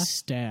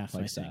 Flagstaff, I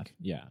Flagstaff. think.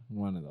 Yeah,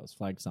 one of those.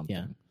 Flag something.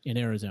 Yeah, in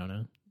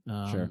Arizona.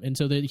 Sure. And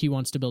so that he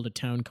wants to build a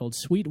town called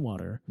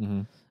Sweetwater.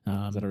 Mm-hmm.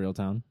 Is that a real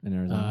town in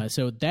Arizona?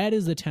 So that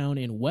is the town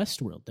in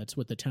Westworld. That's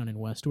what the town in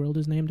Westworld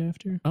is named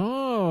after.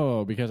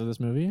 Oh, because of this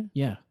movie?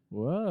 Yeah.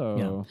 Whoa.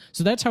 Yeah.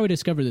 So that's how I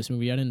discovered this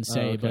movie. I didn't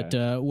say, okay.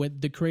 but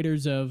with the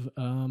creators of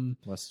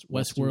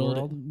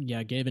Westworld?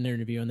 yeah, gave an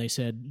interview and they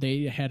said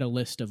they had a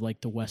list of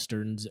like the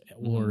westerns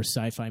or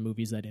sci-fi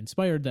movies that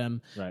inspired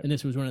them, Right. and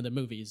this was one of the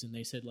movies. And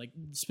they said like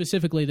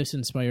specifically this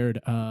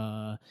inspired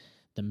the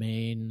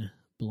main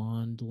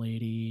blonde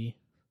lady.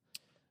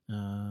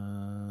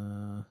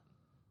 I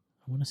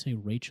want to say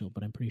Rachel,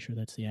 but I'm pretty sure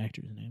that's the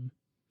actor's name.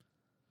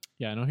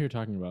 Yeah, I know who you're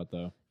talking about,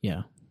 though.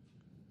 Yeah.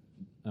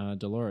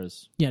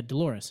 Dolores. Yeah,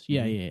 Dolores.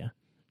 Yeah, yeah.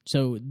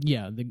 So,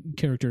 yeah, the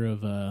character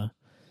of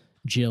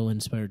Jill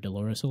inspired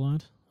Dolores a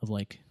lot. Of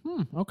like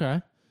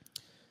Okay.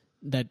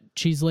 that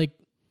she's like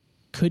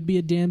could be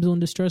a damsel in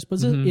distress,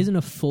 but isn't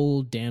a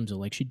full damsel.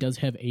 Like she does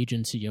have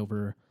agency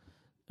over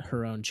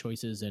her own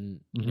choices and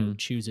you know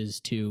chooses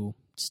to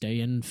stay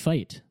and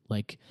fight.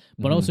 Like,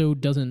 but also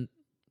doesn't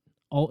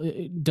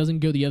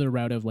go the other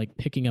route of like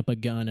picking up a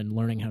gun and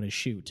learning how to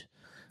shoot.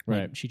 Like,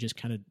 Right. she just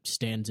kind of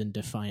stands in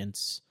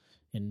defiance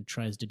and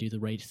tries to do the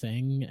right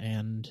thing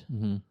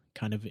and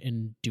kind of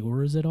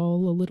endures it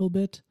all a little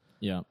bit.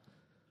 Yeah.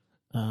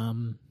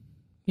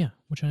 Yeah,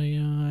 which I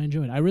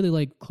enjoyed. I really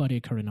like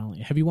Claudia Cardinale.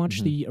 Have you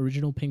watched the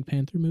original Pink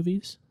Panther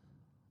movies?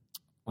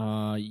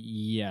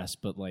 Yes,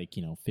 but like,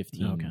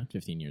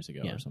 15 years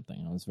ago Yeah. or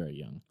something. I was very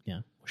young.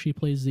 Yeah, she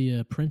plays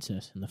the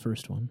princess in the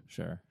first one.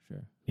 Sure.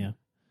 Yeah,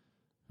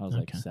 I was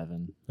like Okay.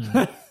 7.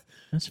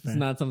 that's fair. It's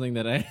not something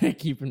that I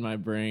keep in my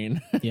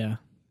brain. Yeah,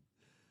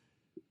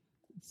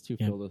 It's too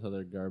Yeah. filled with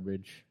other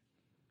garbage.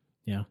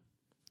 yeah.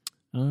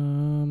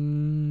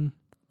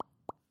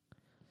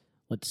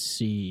 Let's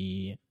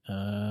see.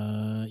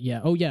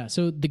 Yeah. Oh, yeah.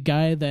 So the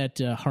guy that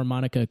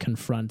Harmonica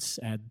confronts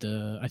at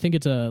I think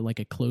it's like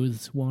a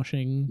clothes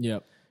washing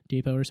Yep.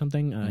 depot or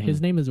something.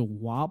 His name is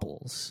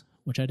Wobbles,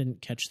 which I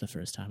didn't catch the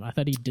first time. I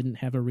thought he didn't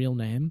have a real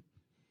name,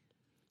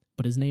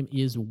 but his name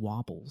is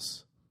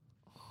Wobbles.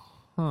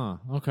 Huh.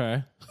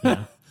 Okay.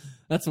 Yeah.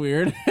 That's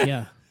weird.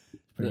 Yeah.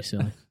 Pretty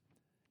silly.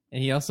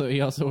 And he also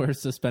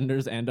wears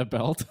suspenders and a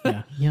belt.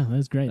 Yeah. Yeah. That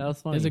was great. That was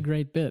It was funny. a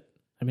great bit.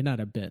 I mean,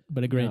 not a bit,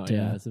 but a great. No,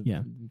 yeah, it's a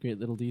yeah. great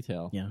little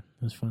detail. Yeah, it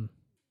was fun.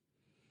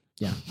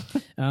 Yeah.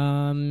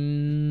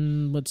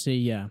 Let's see.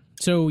 Yeah.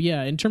 So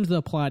yeah, in terms of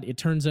the plot, it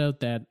turns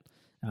out that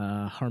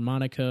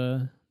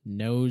Harmonica,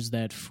 knows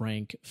that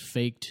Frank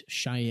faked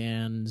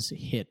Cheyenne's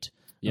hit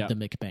Yeah. of the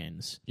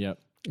McBains. Yep.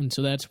 And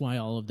so that's why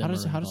all of them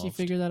How does he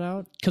figure that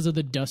out? Because of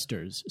the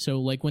dusters. So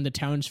like when the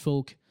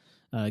townsfolk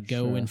go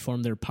Sure. and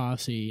form their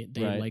posse,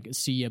 they Right. like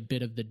see a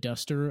bit of the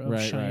duster of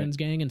Right, Cheyenne's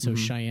gang, and so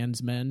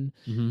Cheyenne's men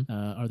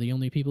are the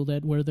only people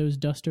that wear those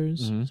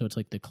dusters. So it's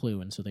like the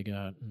clue, and so they go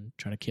out and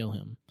try to kill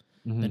him.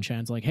 Then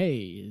Cheyenne's like,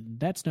 "Hey,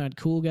 that's not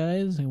cool,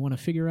 guys. I want to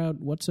figure out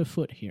what's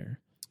afoot here."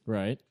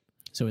 Right.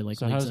 So he like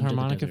So how leads does them to the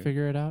Harmonica desert.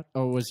 figure it out?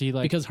 Oh, was he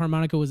like Because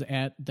Harmonica was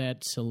at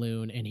that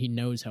saloon and he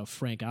knows how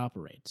Frank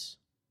operates.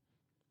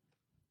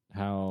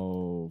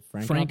 how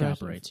Frank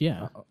Operates,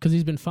 yeah, because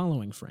he's been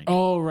following Frank.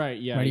 Oh, right.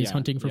 Yeah. right, he's yeah,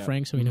 hunting for yeah.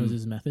 Frank, so he knows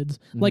his methods.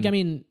 Like, I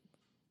mean,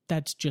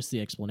 that's just the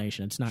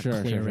explanation. It's not Sure,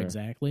 clear sure, sure.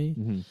 exactly,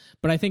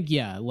 but I think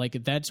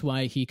like that's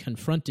why he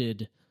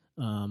confronted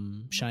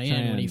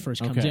Cheyenne when he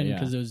first comes Okay, in, yeah.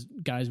 because those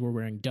guys were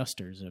wearing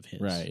dusters of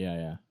his. Right. Yeah.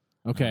 Yeah.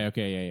 Okay.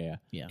 Yeah.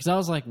 Yeah. Because I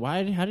was like,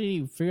 why? How did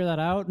he figure that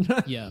out?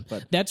 Yeah,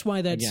 But that's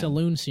why that again.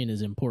 saloon scene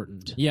is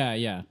important. yeah.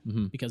 Yeah.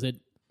 Because it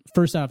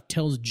first off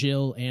tells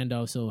Jill and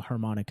also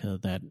Harmonica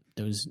that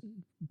those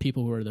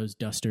people who are those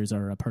dusters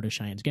are a part of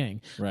Cheyenne's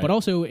gang. Right. But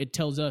also it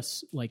tells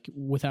us, like,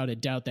 without a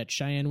doubt, that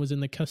Cheyenne was in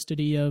the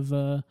custody of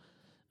the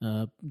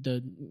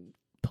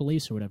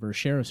police or whatever,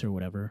 sheriffs or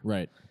whatever.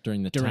 Right.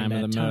 During the During time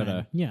that of the time.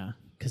 murder. Yeah,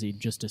 because he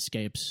just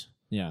escapes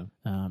Yeah.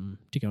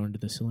 to go into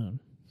the saloon.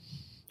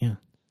 Yeah,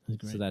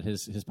 that's great. So that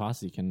his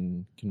posse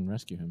can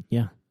rescue him.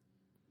 Yeah,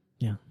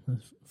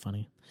 that's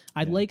funny.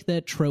 I like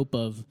that trope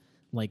of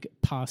like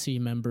posse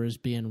members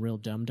being real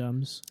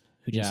dum-dums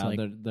who just Yeah. like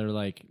they're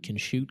like can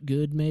shoot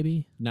good,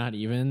 maybe. not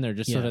even. They're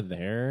just sort of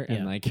there and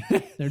Yeah.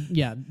 like.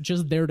 They're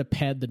just there to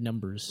pad the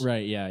numbers,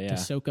 Right. Yeah. Yeah. to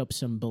soak up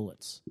some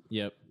bullets.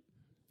 Yep.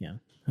 Yeah,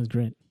 that's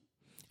great.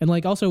 And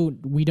like also,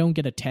 we don't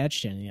get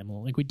attached to any of them.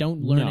 Like we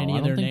don't learn No, any I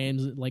of their don't think-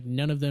 names. Like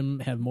none of them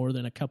have more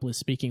than a couple of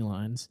speaking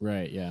lines.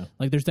 Right. Yeah.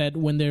 Like there's that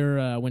when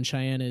they're when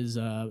Cheyenne is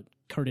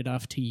carted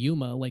off to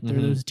Yuma. Like there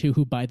are those two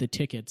who buy the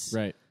tickets.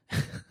 Right.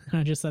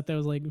 I just thought that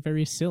was like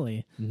very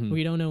silly.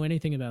 We don't know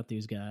anything about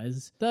these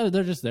guys. They're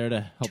just there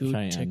to help 2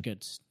 Cheyenne.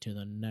 tickets to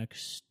the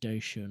next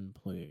station,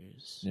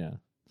 please. Yeah.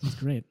 It's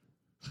great.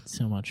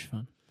 So much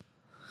fun.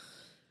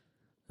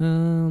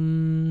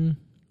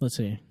 Let's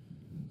see.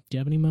 Do you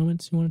have any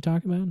moments you want to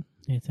talk about?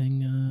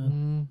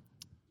 Anything?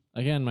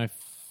 Again, my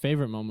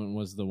favorite moment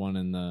was the one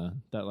in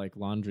that like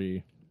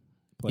laundry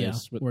place Yeah,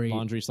 with where he-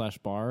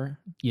 laundry/bar.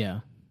 Yeah.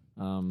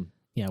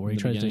 Yeah, where he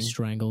the tries beginning? to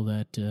strangle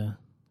that.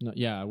 No,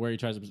 yeah, where he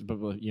tries to, but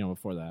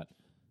before that.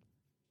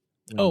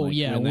 When, Oh like,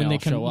 yeah, when when all they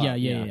come. show up,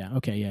 Yeah.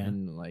 Okay, yeah.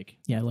 and like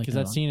Yeah, I like because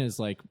that that a lot. scene is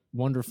like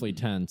wonderfully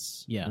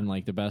tense, Yeah. in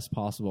like the best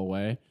possible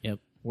way. Yep.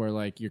 Where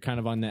like you're kind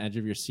of on the edge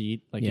of your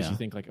seat, like 'cause Yeah. you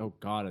think like, oh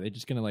god, are they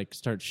just gonna like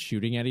start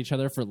shooting at each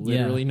other for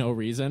literally no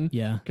reason?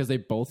 Yeah. because they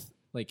both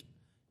like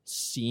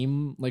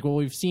seem like, well,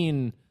 we've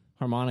seen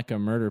Harmonica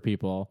murder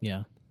people,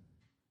 Yeah.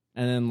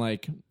 and then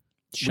like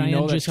Cheyenne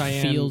know that just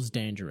Cheyenne- feels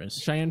dangerous.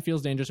 Cheyenne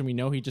feels dangerous, and we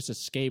know he just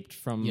escaped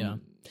from. Yeah.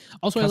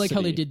 Also, I like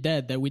how they custody. did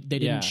that. They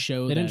didn't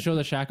show. They that. didn't show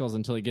the shackles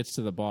until he gets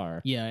to the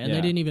bar. Yeah, and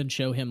they didn't even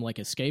show him like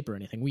escape or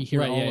anything. We hear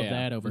Right, all yeah, of yeah.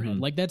 that overhead.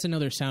 Like that's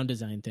another sound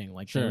design thing.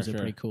 Like Sure, those are sure.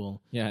 pretty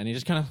cool. Yeah, and he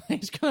just kind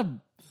of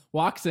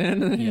walks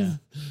in. And Yeah.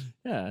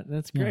 yeah,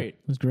 that's Yeah, great.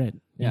 it was great.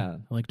 Yeah.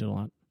 I liked it a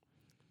lot.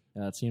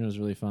 Yeah, that scene was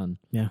really fun.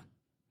 Yeah.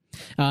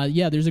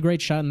 Yeah, there's a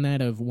great shot in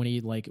that of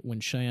when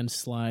Cheyenne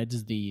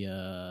slides the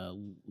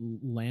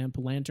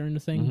lantern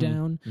thing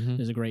down.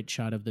 There's a great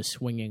shot of the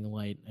swinging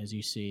light as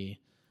you see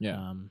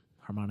Yeah,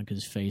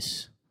 Harmonica's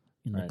face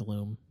in Right. the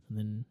gloom, and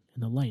then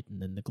in the light,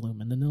 and then the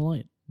gloom, and then the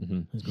light.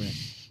 It was great.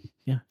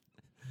 Yeah.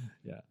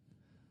 yeah.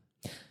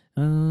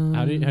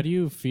 How How do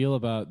you feel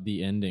about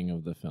the ending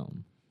of the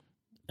film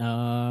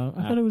I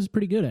thought it was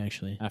pretty good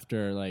actually.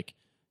 after like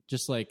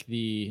just like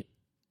the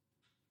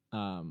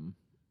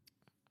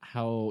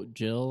how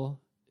Jill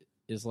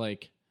is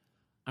like,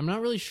 I'm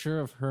not really sure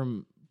of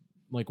her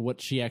like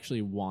what she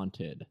actually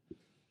wanted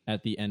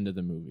at the end of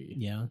the movie.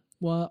 Yeah.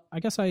 Well, I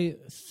guess I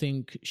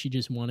think she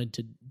just wanted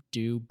to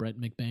do Brett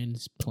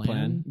McBain's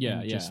plan.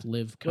 Yeah, and yeah. just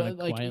live kind of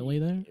But, like, quietly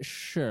there.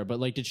 Sure, but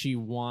like, did she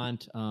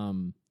want?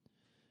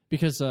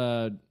 Because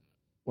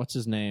what's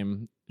his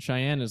name?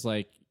 Cheyenne is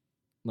like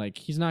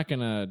he's not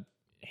gonna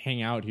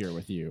hang out here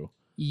with you.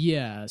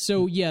 Yeah.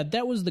 So yeah,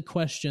 that was the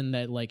question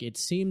that like it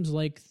seems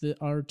like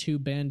our two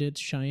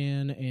bandits,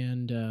 Cheyenne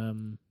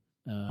and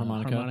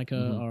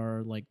Harmonica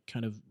are like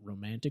kind of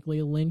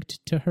romantically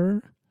linked to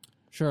her.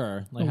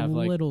 Sure, like a have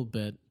like little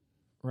bit.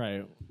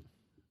 right.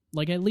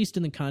 Like at least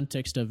in the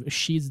context of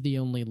she's the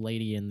only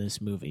lady in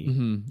this movie,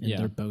 and yeah.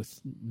 they're both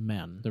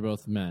men. They're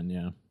both men,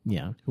 yeah,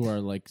 Yeah, who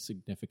are like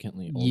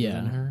significantly older Yeah.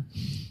 than her.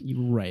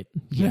 right.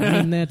 Yeah,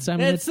 I mean it's the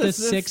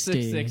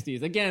 60s.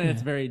 60s. Again,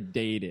 it's very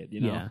dated, you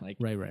know. Yeah, Like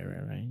right.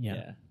 Yeah.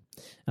 yeah.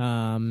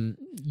 So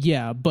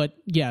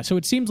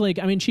it seems like,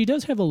 I mean, she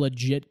does have a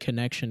legit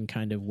connection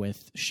kind of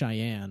with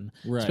Cheyenne,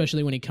 Right.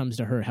 especially when he comes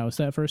to her house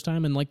that first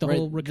time, and like the Right.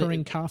 whole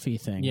recurring coffee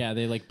thing. Yeah,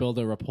 they like build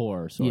a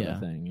rapport sort of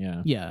thing.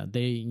 Yeah.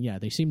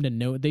 They seem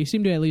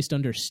to at least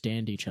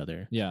understand each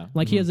other. Yeah.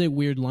 Like he has a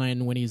weird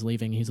line when he's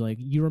leaving. He's like,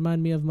 "You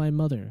remind me of my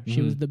mother.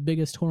 She was the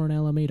biggest whore in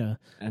Alameda."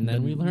 And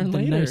then we learn the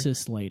later.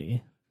 nicest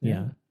lady.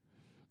 Yeah.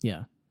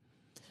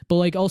 But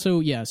like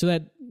also, so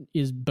that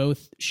is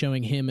both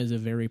showing him as a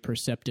very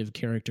perceptive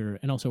character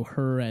and also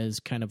her as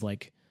kind of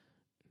like,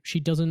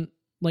 she's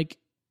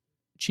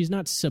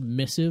not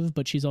submissive,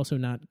 but she's also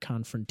not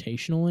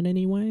confrontational in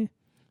any way.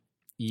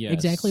 Yes.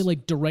 Exactly,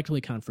 like directly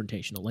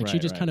confrontational. Like she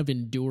Right, just right. kind of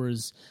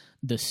endures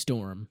the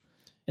storm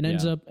and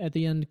ends up at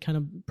the end kind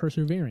of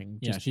persevering.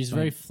 Yeah, just she's fine.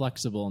 very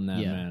flexible in that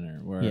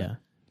manner where Yeah.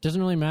 it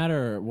doesn't really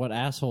matter what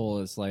asshole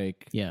is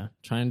like Yeah.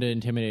 trying to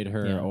intimidate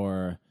her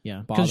or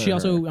Yeah, bother because she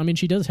also, her. I mean,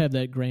 she does have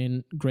that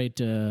great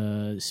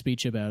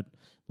speech about,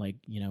 like,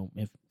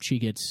 if she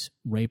gets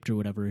raped or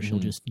whatever, she'll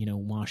just,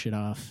 wash it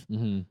off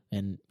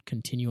and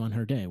continue on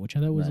her day, which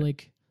I thought was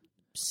like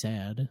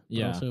sad,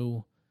 but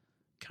also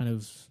kind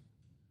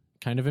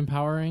of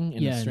empowering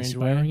in a strange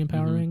inspiring, way.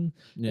 empowering,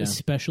 Yeah.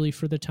 especially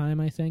for the time,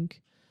 I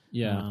think.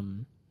 Yeah.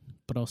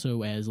 But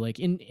also as like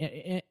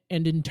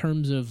in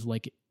terms of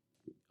like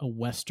a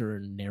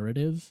Western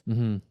narrative,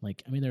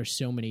 like, I mean, there's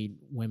so many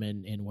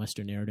women in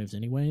Western narratives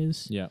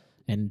anyways. Yeah.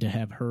 And to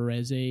have her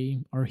as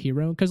our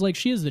hero, because like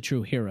she is the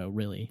true hero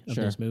really of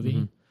this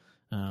movie.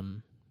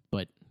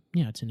 But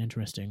yeah, it's an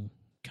interesting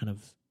kind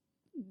of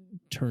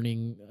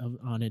turning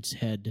on its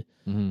head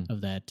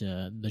of that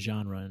the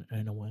genre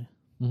in a way.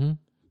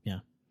 Yeah.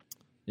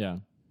 Yeah.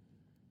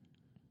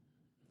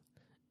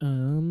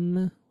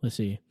 Let's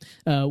see.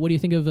 What do you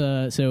think of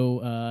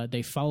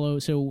they follow,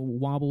 so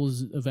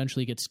Wobbles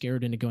eventually gets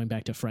scared into going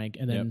back to Frank,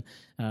 and then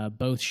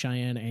both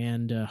Cheyenne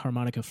and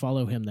Harmonica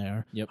follow him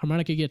there. Yep.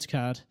 Harmonica gets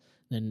caught,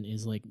 then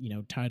is like,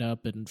 tied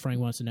up, and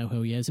Frank wants to know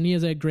who he is, and he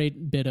has that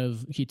great bit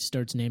of, he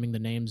starts naming the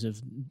names of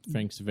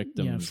Frank's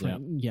victims.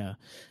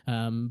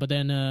 But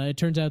then it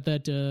turns out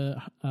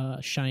that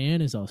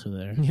Cheyenne is also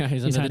there. Yeah,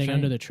 he's under the hiding train.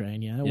 under the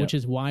train. Which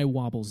is why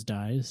Wobbles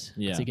dies.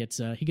 'Cause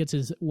he gets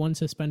his one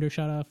suspender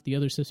shot off, the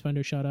other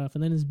suspender shot off,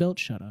 and then his belt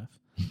shot off.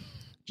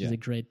 Which is a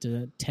great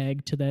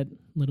tag to that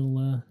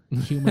little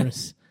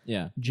humorous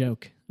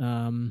joke.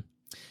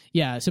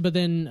 But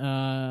then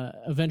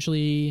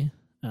eventually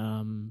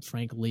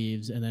Frank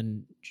leaves, and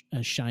then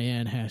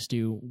Cheyenne has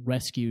to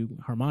rescue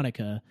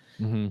Harmonica,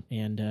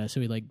 and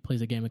so he like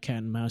plays a game of cat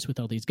and mouse with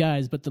all these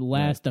guys. But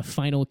the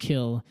final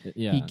kill,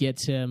 he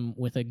gets him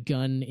with a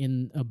gun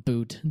in a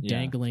boot,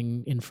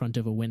 dangling in front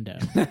of a window.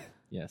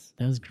 Yes,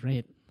 that was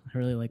great. I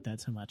really like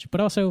that so much.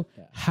 But also,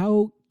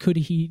 how could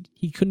he?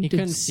 He couldn't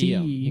see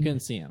him. You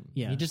couldn't see him.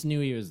 Yeah, he just knew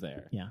he was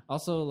there. Yeah.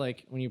 Also,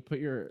 like when you put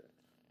your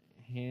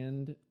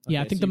hand.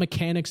 I think the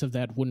mechanics of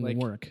that wouldn't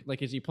work.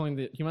 Like, is he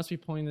pulling he must be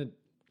pulling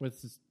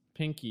with his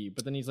pinky,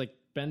 but then he's like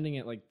bending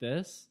it like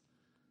this,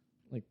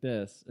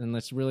 and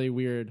that's really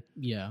weird.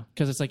 Yeah,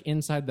 because it's like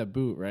inside the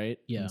boot, right?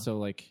 Yeah. And so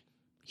like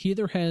he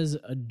either has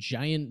a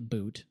giant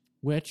boot,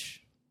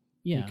 which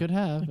he could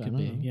have. It could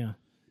be. Yeah.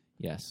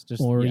 Yes.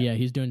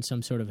 He's doing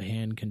some sort of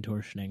hand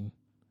contortioning.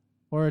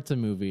 Or it's a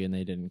movie and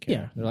they didn't care.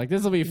 Yeah. They're like,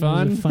 this will be It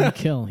fun. was a fun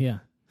kill. Yeah.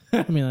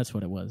 I mean, that's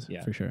what it was.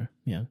 Yeah. For sure.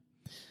 Yeah.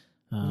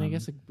 And I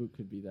guess a boot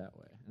could be that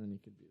way, and then he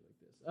could be like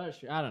this. Oh,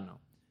 sure. I don't know.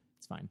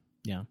 It's fine.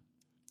 Yeah.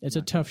 It's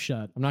a tough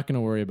shot. I'm not going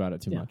to worry about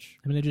it too much.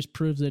 I mean, it just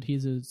proves that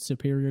he's a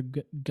superior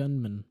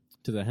gunman.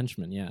 To the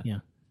henchmen, yeah. Yeah.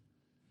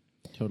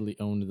 Totally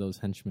owned those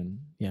henchmen.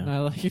 Yeah. And I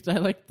like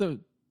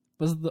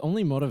was the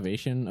only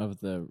motivation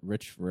of the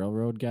rich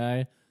railroad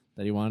guy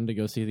that he wanted to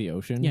go see the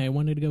ocean? Yeah, he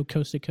wanted to go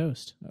coast to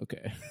coast.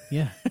 Okay.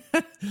 Yeah.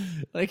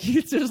 Like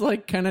he's just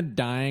like kind of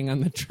dying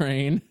on the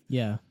train.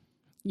 Yeah.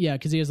 Yeah,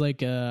 because he has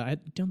like, I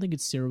don't think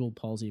it's cerebral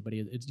palsy, but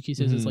he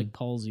says it's like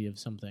palsy of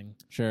something.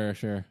 Sure.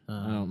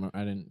 I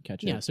didn't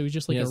catch it. Yeah, so he's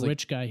just like He a has,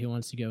 rich guy who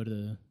wants to go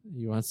to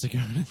He wants to go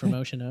from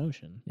ocean to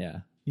ocean. Yeah.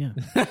 Yeah.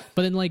 But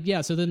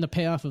then so then the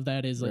payoff of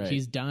that is like Right.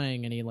 he's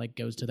dying and he like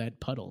goes to that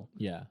puddle.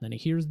 Yeah. Then he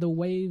hears the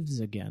waves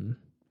again.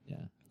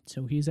 Yeah.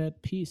 So he's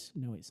at peace.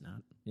 No, he's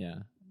not. Yeah.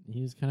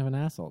 He's kind of an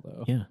asshole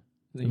though. Yeah.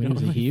 You I mean, don't he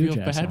was a really huge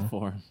feel asshole. bad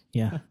for him.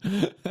 Yeah.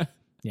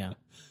 Yeah.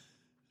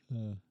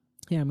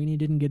 Yeah, I mean, he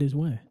didn't get his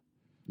way.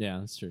 Yeah,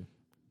 that's true.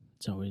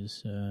 It's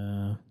always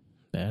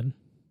bad.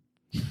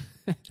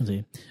 Let's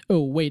see.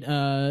 Oh, wait.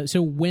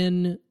 So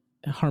when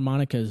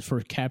Harmonica is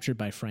first captured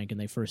by Frank and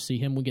they first see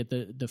him, we get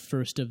the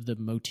first of the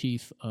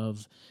motif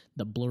of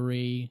the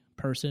blurry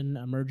person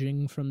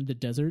emerging from the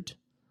desert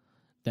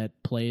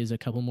that plays a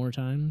couple more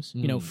times.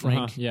 You know,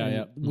 Frank,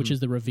 which is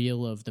the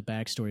reveal of the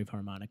backstory of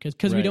Harmonica.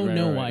 Because we don't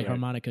know why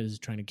Harmonica is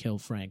trying to kill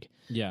Frank.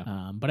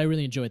 Yeah. But I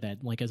really enjoyed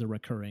that, like as a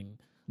recurring,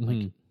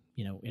 like,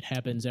 you know, it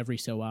happens every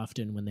so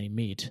often when they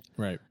meet.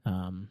 Right.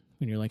 And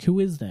you're like, who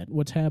is that?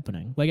 What's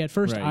happening? Like at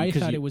first, Right, I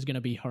 'cause thought it was going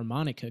to be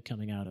Harmonica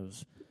coming out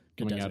of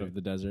coming out of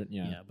the desert.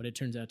 Yeah. Yeah, but it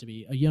turns out to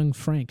be a young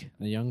Frank.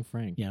 A young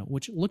Frank. Yeah,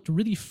 which looked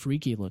really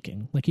freaky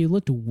looking. Like he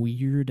looked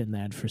weird in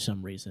that for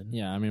some reason.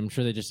 Yeah, I mean, I'm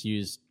sure they just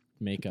used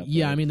makeup.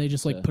 Yeah, I mean, they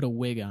just like put a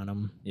wig on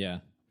him. Yeah.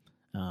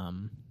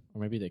 Or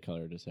maybe they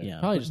colored his hair.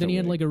 Yeah, Probably but just then he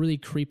had wig. like a really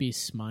creepy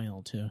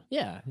smile too.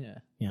 Yeah. Yeah.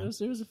 It was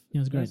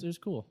great. It was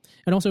cool.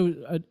 And also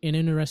an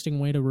interesting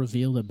way to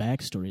reveal the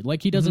backstory.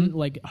 Like he doesn't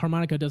like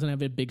Harmonica doesn't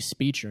have a big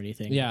speech or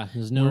anything. Yeah,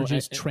 there's no We're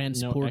just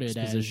transported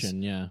no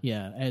exposition.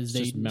 as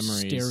they just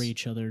memories. stare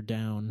each other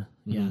down.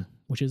 Yeah,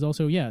 which is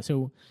also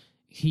so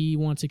he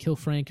wants to kill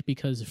Frank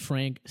because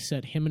Frank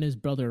set him and his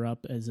brother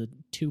up as a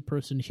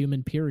 2-person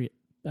human pyramid.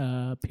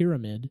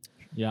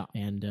 Yeah.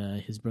 And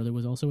his brother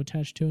was also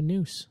attached to a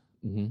noose.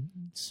 Mm-hmm.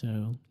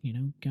 So,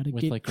 got to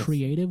get like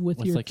creative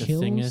with your like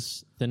kills.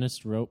 the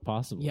thinnest rope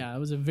possible. Yeah, it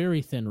was a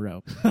very thin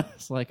rope.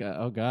 It's like,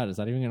 oh God, is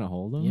that even going to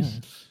hold him? Yeah.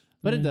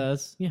 But it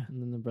does. Yeah.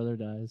 And then the brother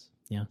dies.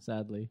 Yeah.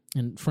 Sadly.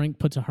 And Frank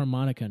puts a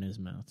harmonica in his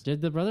mouth.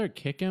 Did the brother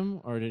kick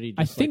him or did he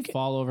I just think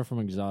fall over from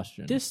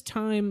exhaustion? This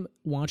time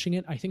watching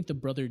it, I think the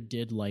brother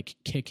did like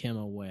kick him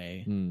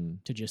away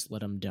to just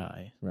let him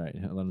die. Right.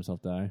 Let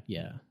himself die.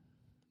 Yeah.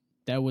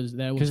 That was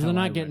because they're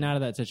not getting out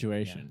of that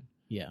situation.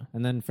 Yeah.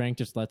 And then Frank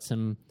just lets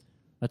Harmonica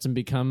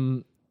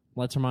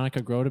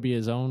grow to be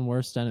his own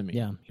worst enemy.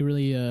 Yeah. He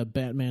really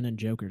Batman and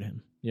Jokered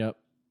him. Yep.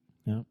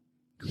 Yep.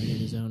 Created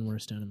his own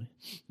worst enemy.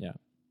 Yeah.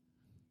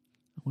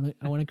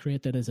 I want to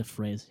create that as a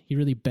phrase. He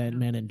really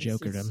Batman and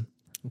Jokered him.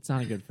 It's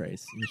not a good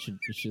phrase. You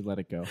should let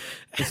it go.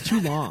 It's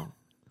too long.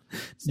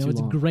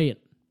 It's great.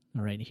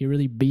 All right. He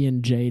really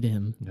B&J'd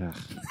him.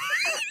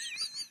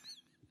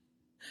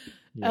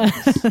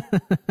 Yes.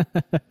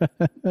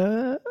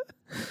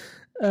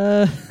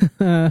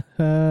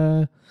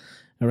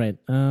 All right.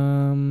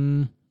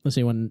 Let's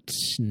see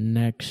what's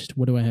next.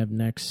 What do I have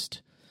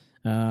next?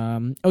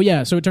 So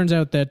it turns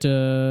out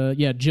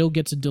that Jill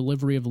gets a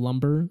delivery of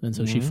lumber, and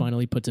so she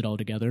finally puts it all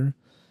together.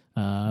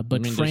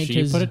 But Frank does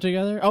she put it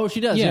together? Oh, she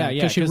does. Yeah,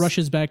 because she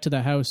rushes back to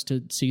the house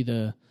to see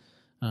the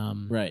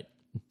right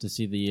to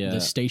see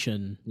the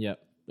station. Yep.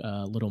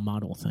 Little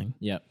model thing.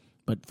 Yep.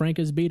 But Frank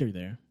has beat her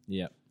there.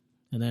 Yep.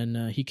 And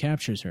then he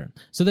captures her.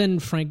 So then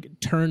Frank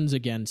turns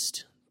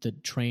against the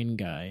train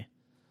guy.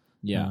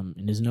 Yeah.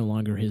 And is no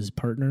longer his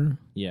partner.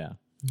 Yeah.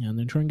 And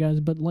the train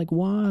guy's, but like,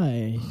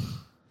 why?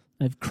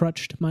 I've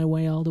crutched my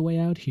way all the way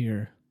out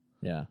here.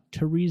 Yeah.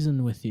 To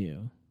reason with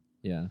you.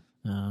 Yeah.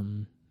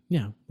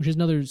 Which is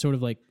another sort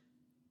of like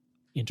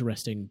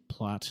interesting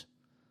plot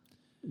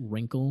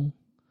wrinkle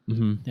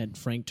that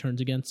Frank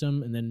turns against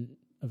him, and then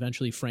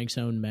eventually Frank's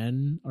own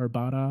men are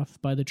bought off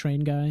by the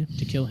train guy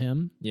to kill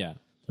him. Yeah.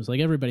 It's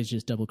like everybody's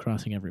just double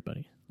crossing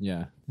everybody.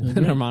 Yeah.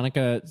 And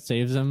Harmonica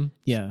saves him.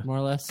 Yeah. More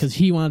or less. Because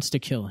he wants to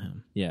kill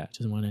him. Yeah.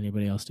 Doesn't want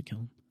anybody else to kill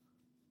him.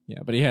 Yeah,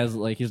 but he has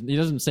like he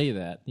doesn't say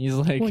that. He's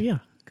like, well, yeah,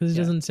 because he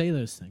doesn't say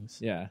those things.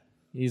 Yeah.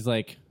 He's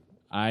like,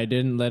 I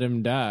didn't let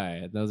him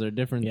die. Those are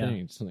different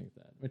things, something like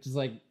that. Which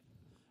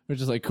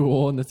is like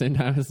cool, and at the same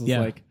time it's just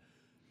like,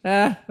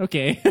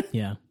 okay.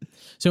 Yeah.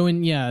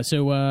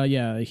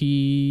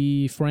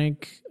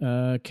 Frank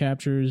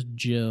captures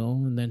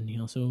Jill, and then he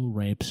also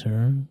rapes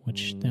her,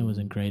 which that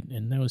wasn't great,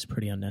 and that was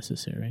pretty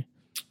unnecessary.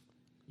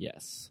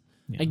 Yes.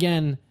 Yeah.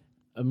 Again,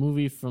 a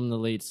movie from the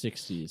late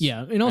 60s.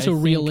 Yeah, and also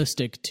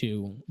realistic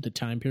to the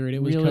time period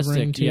it was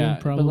covering too. Yeah,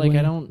 probably. but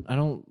like I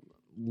don't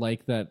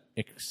like that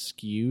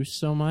excuse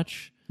so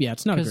much. Yeah,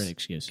 it's not a great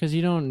excuse because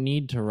you don't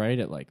need to write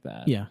it like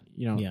that. Yeah,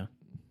 you don't.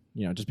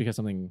 Yeah, just because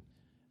something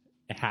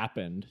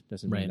happened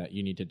doesn't mean that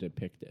you need to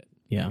depict it.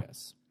 Yeah, I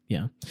guess.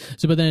 Yeah.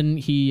 So, but then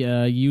he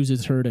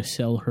uses her to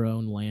sell her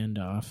own land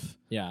off.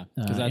 Yeah,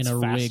 because that's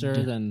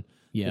faster than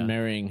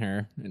marrying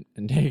her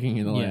and taking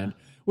in the land.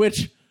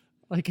 Which,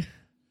 like,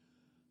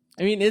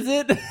 I mean, is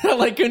it?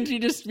 Like, couldn't you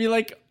just be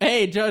like,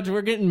 hey, Judge,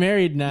 we're getting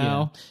married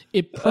now? Yeah.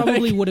 It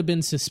probably would have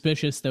been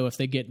suspicious, though, if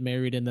they get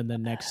married and then the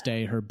next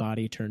day her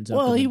body turns up.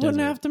 Well, he wouldn't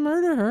desert. have to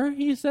murder her.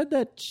 He said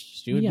that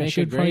she would make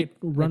she'd a great...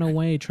 run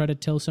away, try to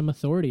tell some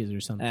authorities or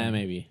something.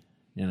 Maybe.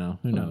 Who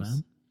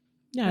knows?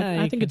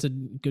 Yeah, I think it's a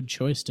good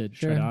choice to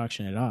try to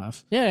auction it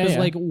off. Yeah,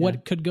 because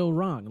what could go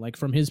wrong? Like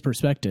from his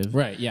perspective,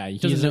 right? Yeah,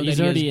 he's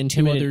already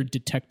intimidated 2 other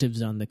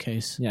detectives on the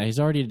case. Yeah, he's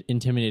already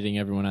intimidating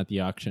everyone at the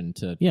auction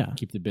to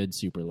keep the bid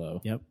super low.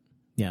 Yep.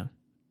 Yeah.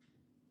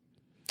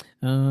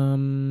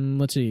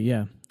 Let's see.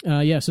 Yeah.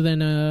 So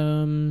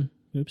then,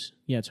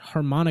 it's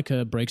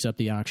Harmonica breaks up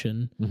the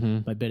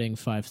auction by bidding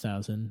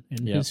 5,000,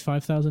 and his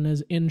 5,000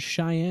 is in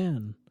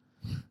Cheyenne.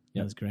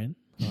 Yeah, that's great.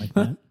 I like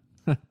that.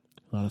 A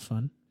lot of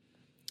fun.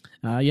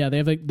 They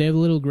have a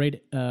little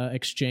great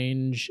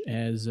exchange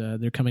as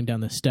they're coming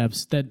down the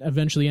steps that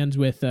eventually ends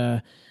with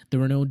there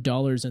were no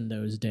dollars in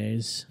those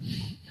days,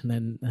 and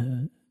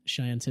then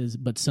Cheyenne says,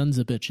 "But sons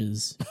of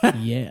bitches,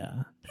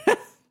 yeah." That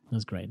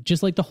was great.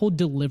 Just like the whole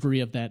delivery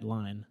of that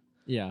line,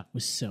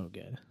 was so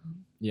good.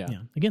 Yeah.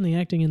 Again, the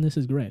acting in this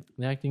is great.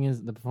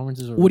 The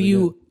performances are. What really do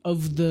you good.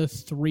 of the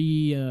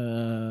 3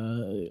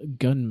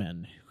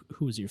 gunmen?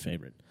 Who was your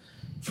favorite?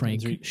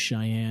 Frank,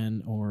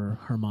 Cheyenne, or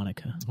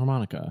Harmonica?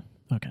 Harmonica.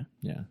 Okay.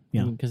 Yeah.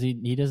 Yeah. Because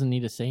he doesn't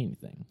need to say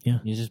anything. Yeah.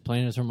 He's just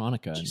playing his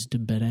harmonica. Just a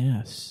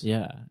badass.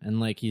 Yeah. And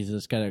like he's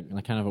just got a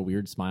kind of a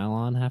weird smile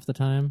on half the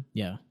time.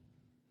 Yeah.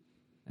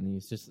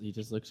 And he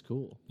just looks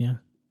cool. Yeah.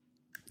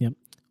 Yep.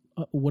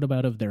 What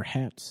about of their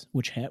hats?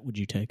 Which hat would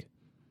you take?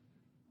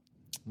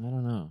 I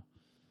don't know.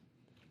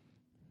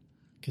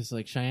 Because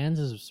like Cheyenne's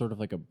is sort of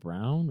like a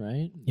brown,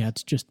 right? Yeah,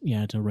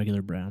 it's a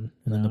regular brown,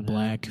 and then the Brown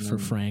black hat, for and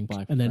then Frank,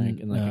 black and then Frank,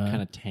 and like a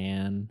kind of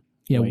tan.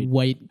 yeah,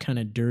 white kind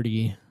of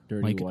dirty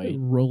like white.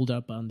 rolled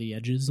up on the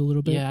edges a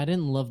little bit. Yeah, I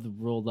didn't love the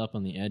rolled up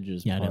on the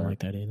edges. Yeah, part. I didn't like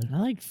that either. I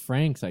liked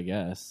Frank's, I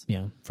guess.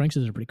 Yeah, Frank's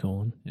is a pretty cool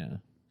one. Yeah.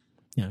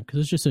 Yeah, because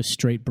it's just a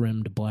straight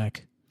brimmed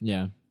black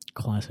Yeah.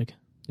 classic.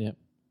 Yep.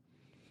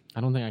 I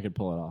don't think I could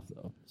pull it off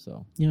though.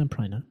 So Yeah,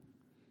 probably not.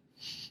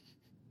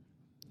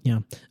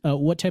 Yeah.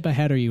 What type of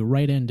hat are you?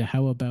 Write into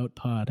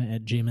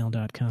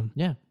howaboutpod@gmail.com.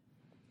 yeah,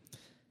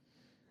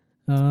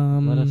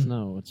 Um, let us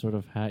know what sort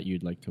of hat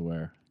you'd like to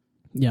wear.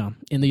 Yeah,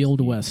 in the Old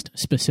West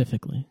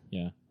specifically.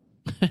 Yeah.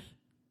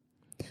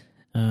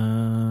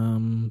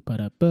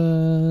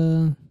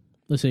 Ba-da-ba.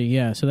 Let's see.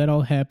 Yeah, so that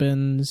all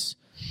happens.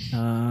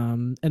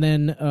 And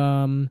then,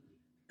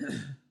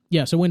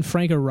 yeah, so when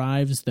Frank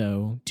arrives,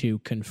 though, to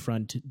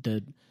confront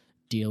the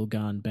deal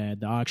gone bad,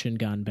 the auction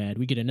gone bad,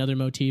 we get another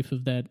motif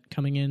of that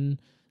coming in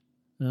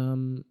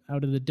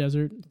out of the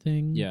desert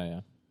thing.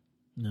 Yeah.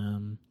 I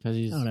Because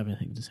he's don't have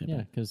anything to say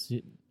about it. because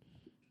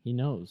he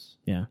knows.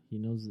 Yeah. He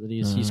knows that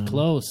he's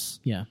close.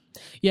 Yeah.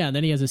 Yeah, and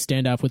then he has a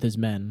standoff with his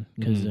men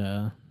because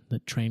the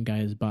train guy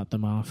has bought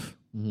them off.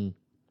 Mm-hmm.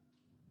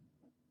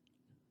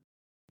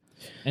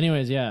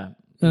 Anyways, yeah.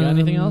 You got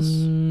anything else?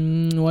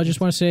 Well, I just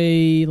want to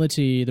say, let's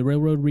see. The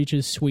railroad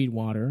reaches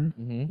Sweetwater.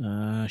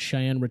 Mm-hmm.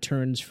 Cheyenne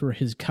returns for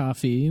his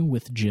coffee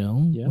with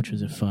Jill, which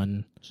was a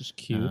fun. Just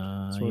cute,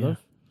 sort yeah. of.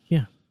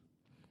 Yeah.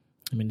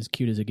 I mean, as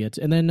cute as it gets.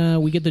 And then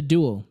we get the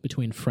duel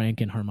between Frank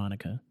and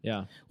harmonica,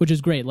 Yeah. which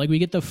is great. Like, we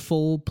get the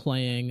full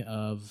playing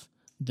of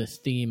the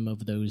theme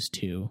of those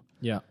two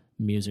Yeah.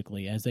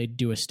 musically as they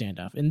do a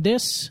standoff. And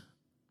this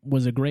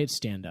was a great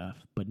standoff,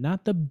 but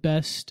not the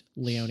best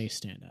Leone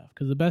standoff.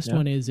 Because the best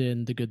one is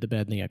in The Good, the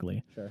Bad, and the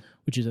Ugly,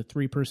 which is a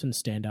 3-person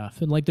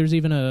standoff. And like, there's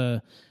even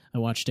I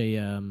watched a,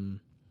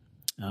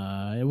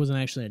 it wasn't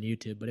actually on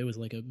YouTube, but it was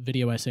like a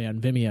video essay on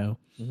Vimeo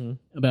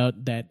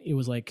about that. It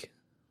was like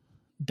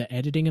the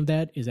editing of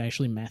that is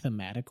actually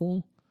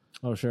mathematical.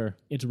 Oh, sure.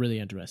 It's really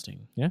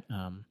interesting. Yeah.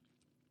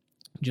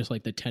 Just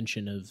like the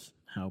tension of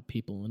how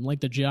people and like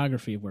the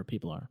geography of where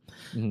people are.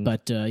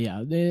 But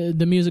yeah,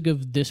 the music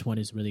of this one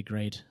is really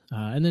great.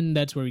 And then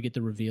that's where we get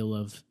the reveal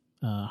of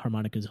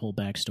harmonica's whole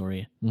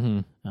backstory.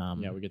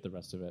 Yeah, we get the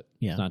rest of it.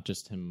 Yeah. It's not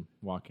just him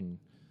walking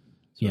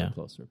sort of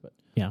closer, but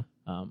Yeah,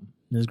 it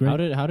was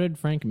great. how did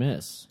Frank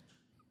miss?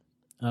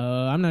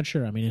 I'm not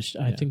sure. I mean,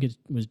 I think it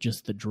was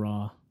just the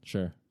draw.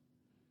 Sure.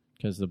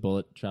 Because the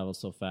bullet travels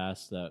so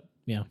fast that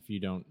Yeah. if you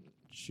don't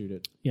shoot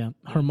it, Yeah,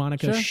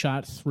 harmonica Sure.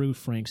 shot through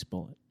Frank's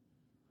bullet.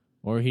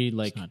 or he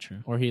like, not true.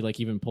 or he like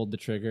even pulled the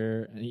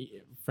trigger, and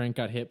Frank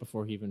got hit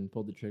before he even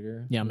pulled the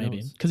trigger. Yeah, Who maybe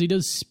knows? because he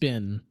does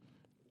spin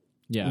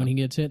Yeah, when he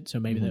gets hit. So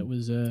maybe that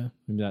was maybe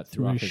that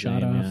threw threw off his his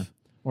shot aim, off. yeah.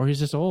 Or he's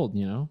just old,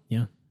 you know.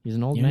 Yeah. He's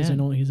an old Yeah, man.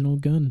 he's an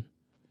old gun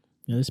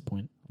at this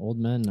point. Old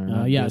men are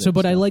not Yeah. good So, at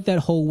but I stuff. like that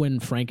whole when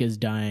Frank is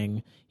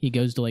dying, he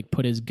goes to like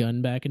put his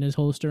gun back in his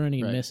holster and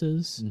he Right.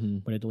 misses,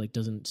 Mhm. but it like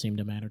doesn't seem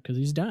to matter because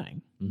he's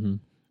dying. Mhm.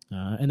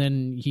 And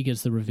then he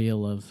gets the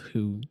reveal of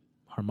who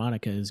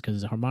harmonica is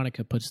because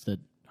harmonica puts the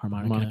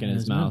harmonica in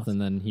his mouth, and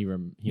then he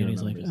and he's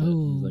remembers like, it.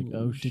 "Oh, He's like,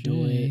 oh shit,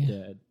 da-doy."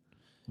 Dad.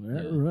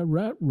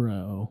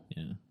 Row.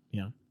 Yeah,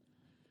 Yeah.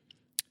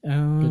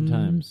 good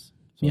times.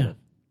 sort yeah. of.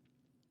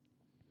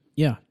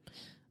 Yeah.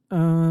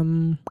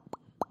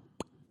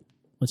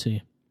 Let's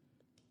see.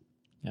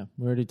 Yeah,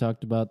 we already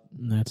talked about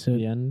That's the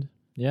it. end.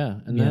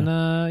 Yeah, and Yeah. then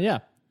yeah,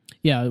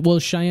 Yeah. Well,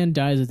 Cheyenne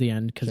dies at the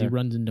end because he Sure.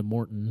 runs into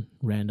Morton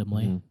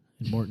randomly, and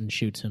Morton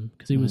shoots him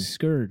because he was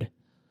scared.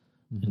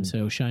 And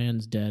so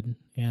Cheyenne's dead,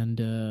 and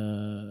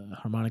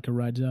harmonica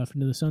rides off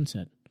into the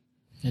sunset,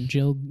 and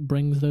Jill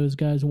brings those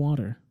guys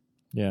water.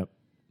 yeah,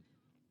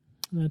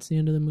 And that's the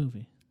end of the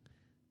movie.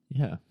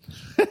 yeah.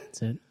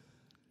 That's it.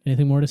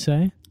 Anything more to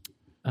say?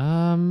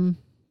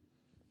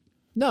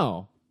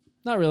 No,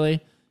 not really.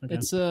 Okay.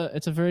 It's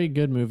a very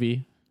good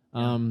movie.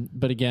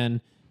 But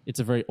again, it's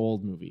a very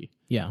old movie,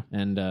 Yeah.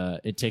 and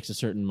it takes a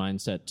certain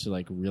mindset to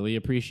like really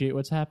appreciate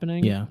what's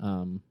happening. Yeah.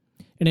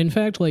 And in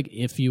fact, like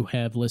if you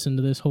have listened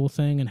to this whole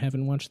thing and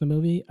haven't watched the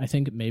movie, I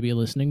think maybe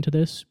listening to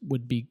this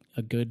would be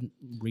a good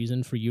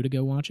reason for you to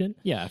go watch it.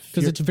 Yeah,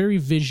 Because it's very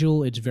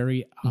visual, it's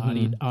very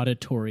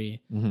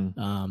auditory.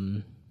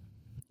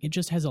 It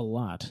just has a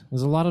lot.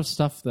 there's a lot of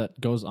stuff that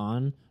goes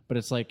on, but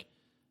it's like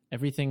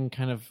everything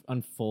kind of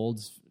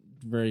unfolds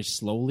very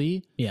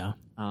slowly. Yeah.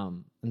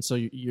 And so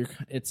you're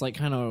it's like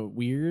kind of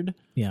weird.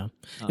 Yeah.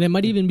 And it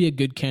might even be a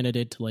good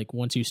candidate to like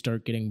once you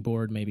start getting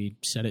bored, maybe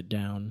set it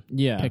down,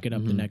 Yeah. pick it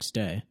up the next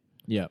day.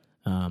 Yeah.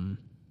 Um,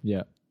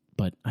 Yeah.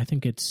 But I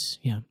think it's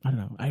I don't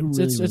know.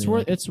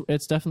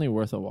 It's definitely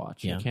worth a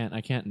watch. Yeah. I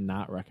can't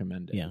not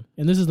recommend it. Yeah,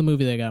 and this is the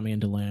movie that got me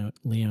into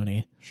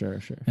Leone Sure.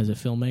 as a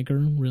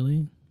filmmaker,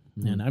 really.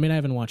 And I mean, I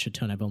haven't watched a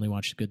ton. I've only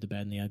watched The Good, the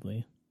Bad, and the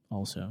Ugly,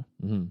 also.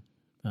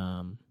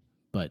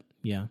 But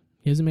yeah,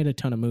 he hasn't made a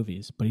ton of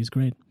movies, but he's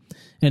great.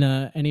 And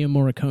Ennio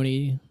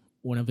Morricone,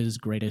 one of his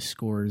greatest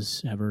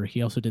scores ever.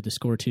 He also did the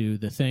score to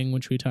The Thing,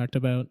 which we talked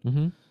about.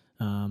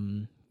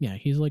 Yeah,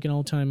 he's like an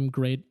all-time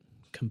great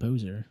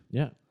composer.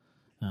 Yeah.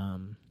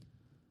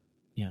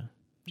 Yeah,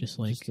 just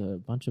like a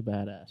bunch of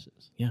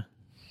badasses. yeah,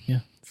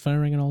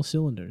 firing on all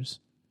cylinders.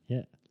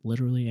 Yeah.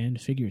 Literally and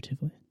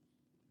figuratively.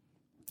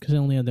 Because I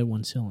only had that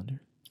one cylinder.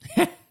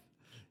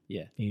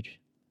 Yeah. Each.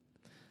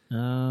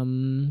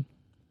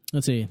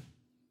 Let's see.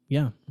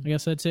 Yeah, I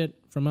guess that's it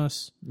from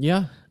us.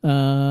 Yeah.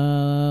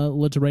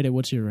 Let's rate it.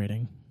 What's your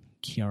rating,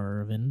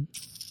 Kjarvin?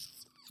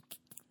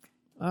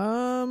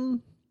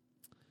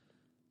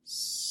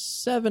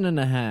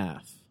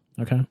 7.5.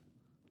 Okay.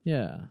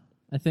 Yeah.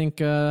 I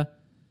think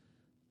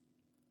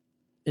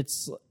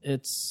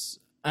it's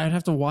I'd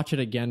have to watch it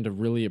again to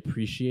really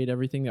appreciate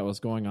everything that was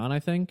going on, I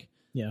think.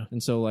 Yeah.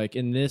 And so like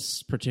in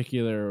this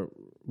particular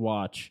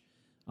watch,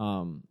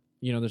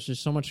 there's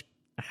just so much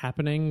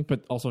happening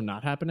but also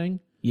not happening.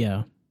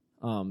 Yeah.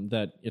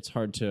 That it's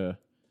hard to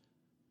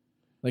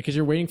like cuz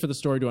you're waiting for the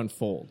story to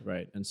unfold,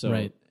 right? And so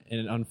Right. and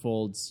it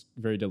unfolds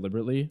very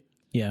deliberately.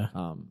 Yeah.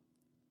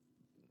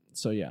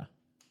 So yeah.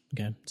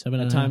 Okay. 7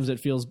 At times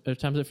it feels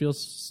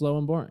slow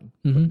and boring.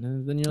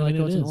 And then you're like,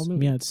 oh, it's an old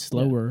movie. Yeah, it's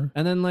slower. Yeah.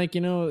 And then like,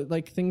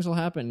 like things will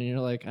happen and you're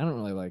like, I don't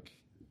really like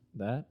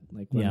that.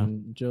 Like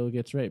when Joe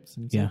gets raped.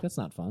 And it's like, that's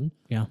not fun.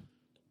 Yeah.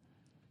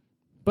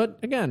 But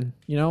again,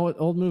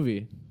 old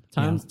movie.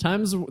 Times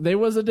they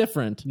was a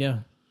different. Yeah.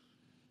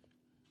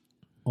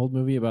 Old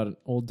movie about an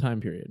old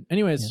time period.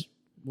 Anyways,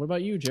 what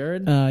about you,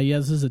 Jared? Yeah,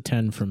 this is a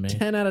 10 from me.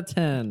 10 out of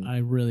 10. I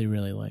really,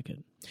 really like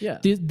it. Yeah.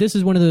 This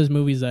is one of those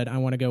movies that I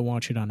want to go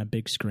watch it on a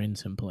big screen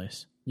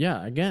someplace.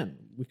 Yeah, again,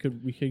 we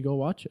could go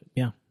watch it.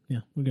 Yeah,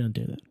 we're gonna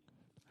do that.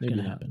 Maybe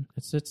gonna not. happen.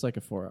 It's like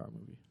a 4-hour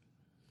movie.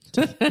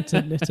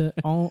 It's a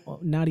all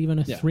not even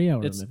a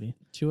 3-hour movie.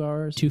 2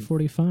 hours.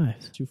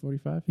 2:45.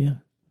 2:45. Yeah,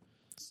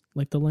 it's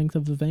like the length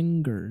of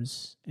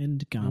Avengers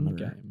and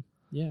Game.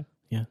 Yeah.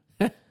 Yeah.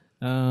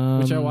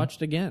 Which I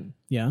watched again.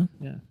 Yeah.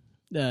 Yeah.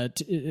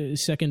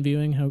 Second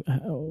viewing.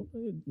 How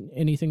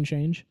anything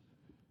change?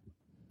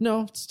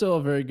 No, it's still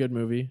a very good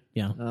movie.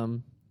 Yeah.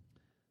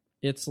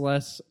 It's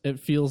less. It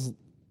feels.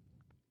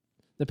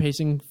 The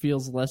pacing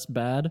feels less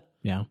bad.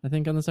 Yeah. I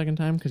think on the second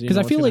time because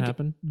I feel like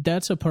happen.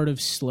 That's a part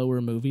of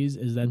slower movies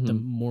is that the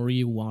more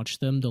you watch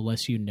them, the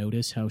less you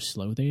notice how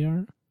slow they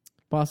are.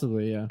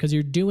 Possibly, yeah. Because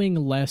you're doing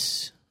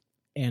less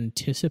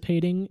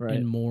anticipating Right.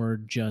 and more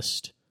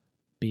just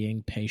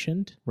being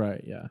patient.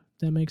 Right. Yeah. If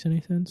that makes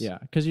any sense? Yeah.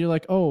 Because you're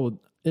like, oh,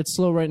 it's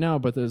slow right now,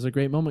 but there's a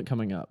great moment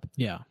coming up.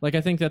 Yeah. Like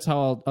I think that's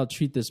how I'll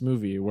treat this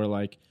movie. Where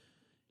like,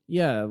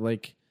 yeah,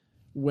 like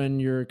when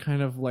you're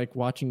kind of like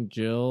watching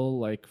Jill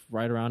like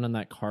ride around in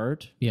that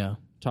cart, Yeah.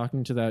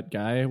 talking to that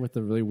guy with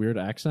the really weird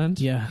accent.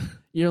 Yeah.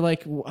 You're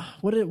like,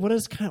 what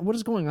is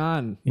going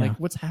on? Yeah. Like,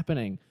 what's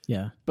happening?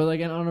 Yeah. But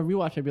like on a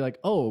rewatch, I'd be like,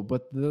 oh,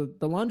 but the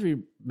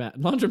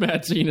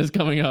laundromat scene is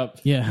coming up.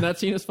 Yeah. And that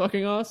scene is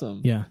fucking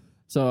awesome. Yeah.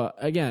 So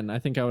again, I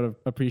think I would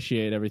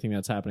appreciate everything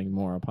that's happening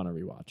more upon a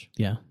rewatch.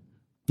 Yeah.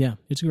 Yeah.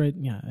 It's great.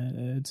 Yeah.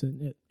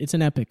 It's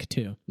an epic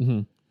too.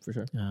 Mm-hmm. For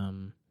sure.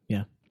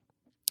 Yeah.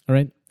 All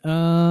right.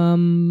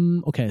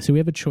 Okay. So we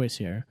have a choice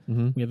here.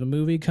 Mm-hmm. We have a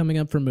movie coming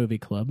up for Movie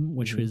Club,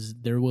 which was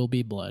There Will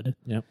Be Blood.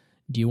 Yep.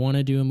 Do you want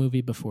to do a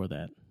movie before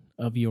that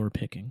of your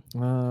picking?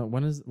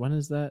 When is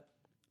that?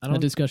 The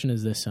discussion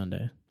is this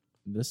Sunday.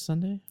 This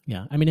Sunday?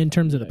 Yeah. I mean, in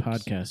terms of the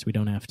podcast, we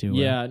don't have to.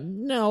 Yeah.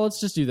 No,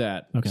 let's just do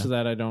that. Okay. So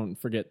that I don't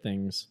forget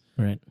things.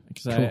 Right.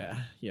 Because Cool.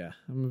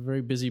 I'm a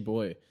very busy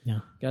boy. Yeah.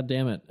 God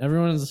damn it.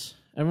 Everyone's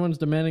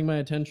demanding my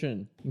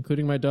attention,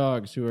 including my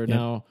dogs who are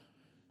now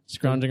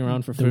scrounging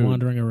around for They're food.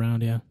 wandering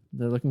around. Yeah.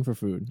 They're looking for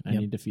food. I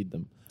Yep. need to feed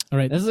them. All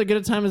right. This is as good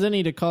a time as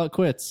any to call it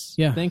quits.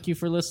 Yeah. Thank you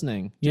for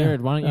listening. Yeah. Jared,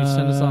 why don't you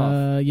send us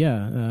off?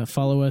 Yeah.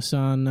 Follow us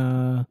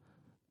on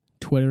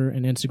Twitter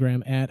and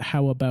Instagram at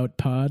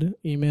HowAboutPod.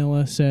 Email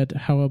us at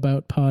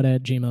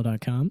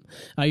howaboutpod@gmail.com.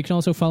 You can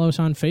also follow us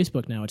on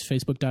Facebook now. It's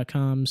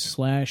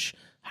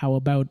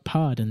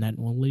facebook.com/HowAboutPod, and that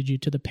will lead you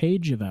to the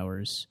page of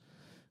ours.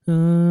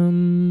 Yeah,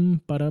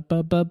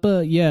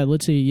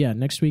 let's see. Yeah,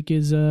 next week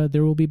is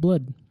There Will Be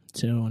Blood.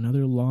 So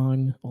another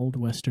long old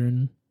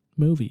Western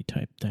movie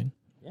type thing.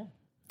 Yeah.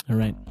 All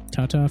right.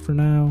 Ta-ta for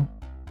now.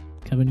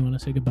 Kevin, you want to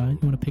say goodbye? You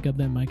want to pick up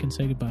that mic and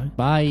say goodbye?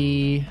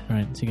 Bye. All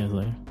right. See you guys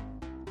later.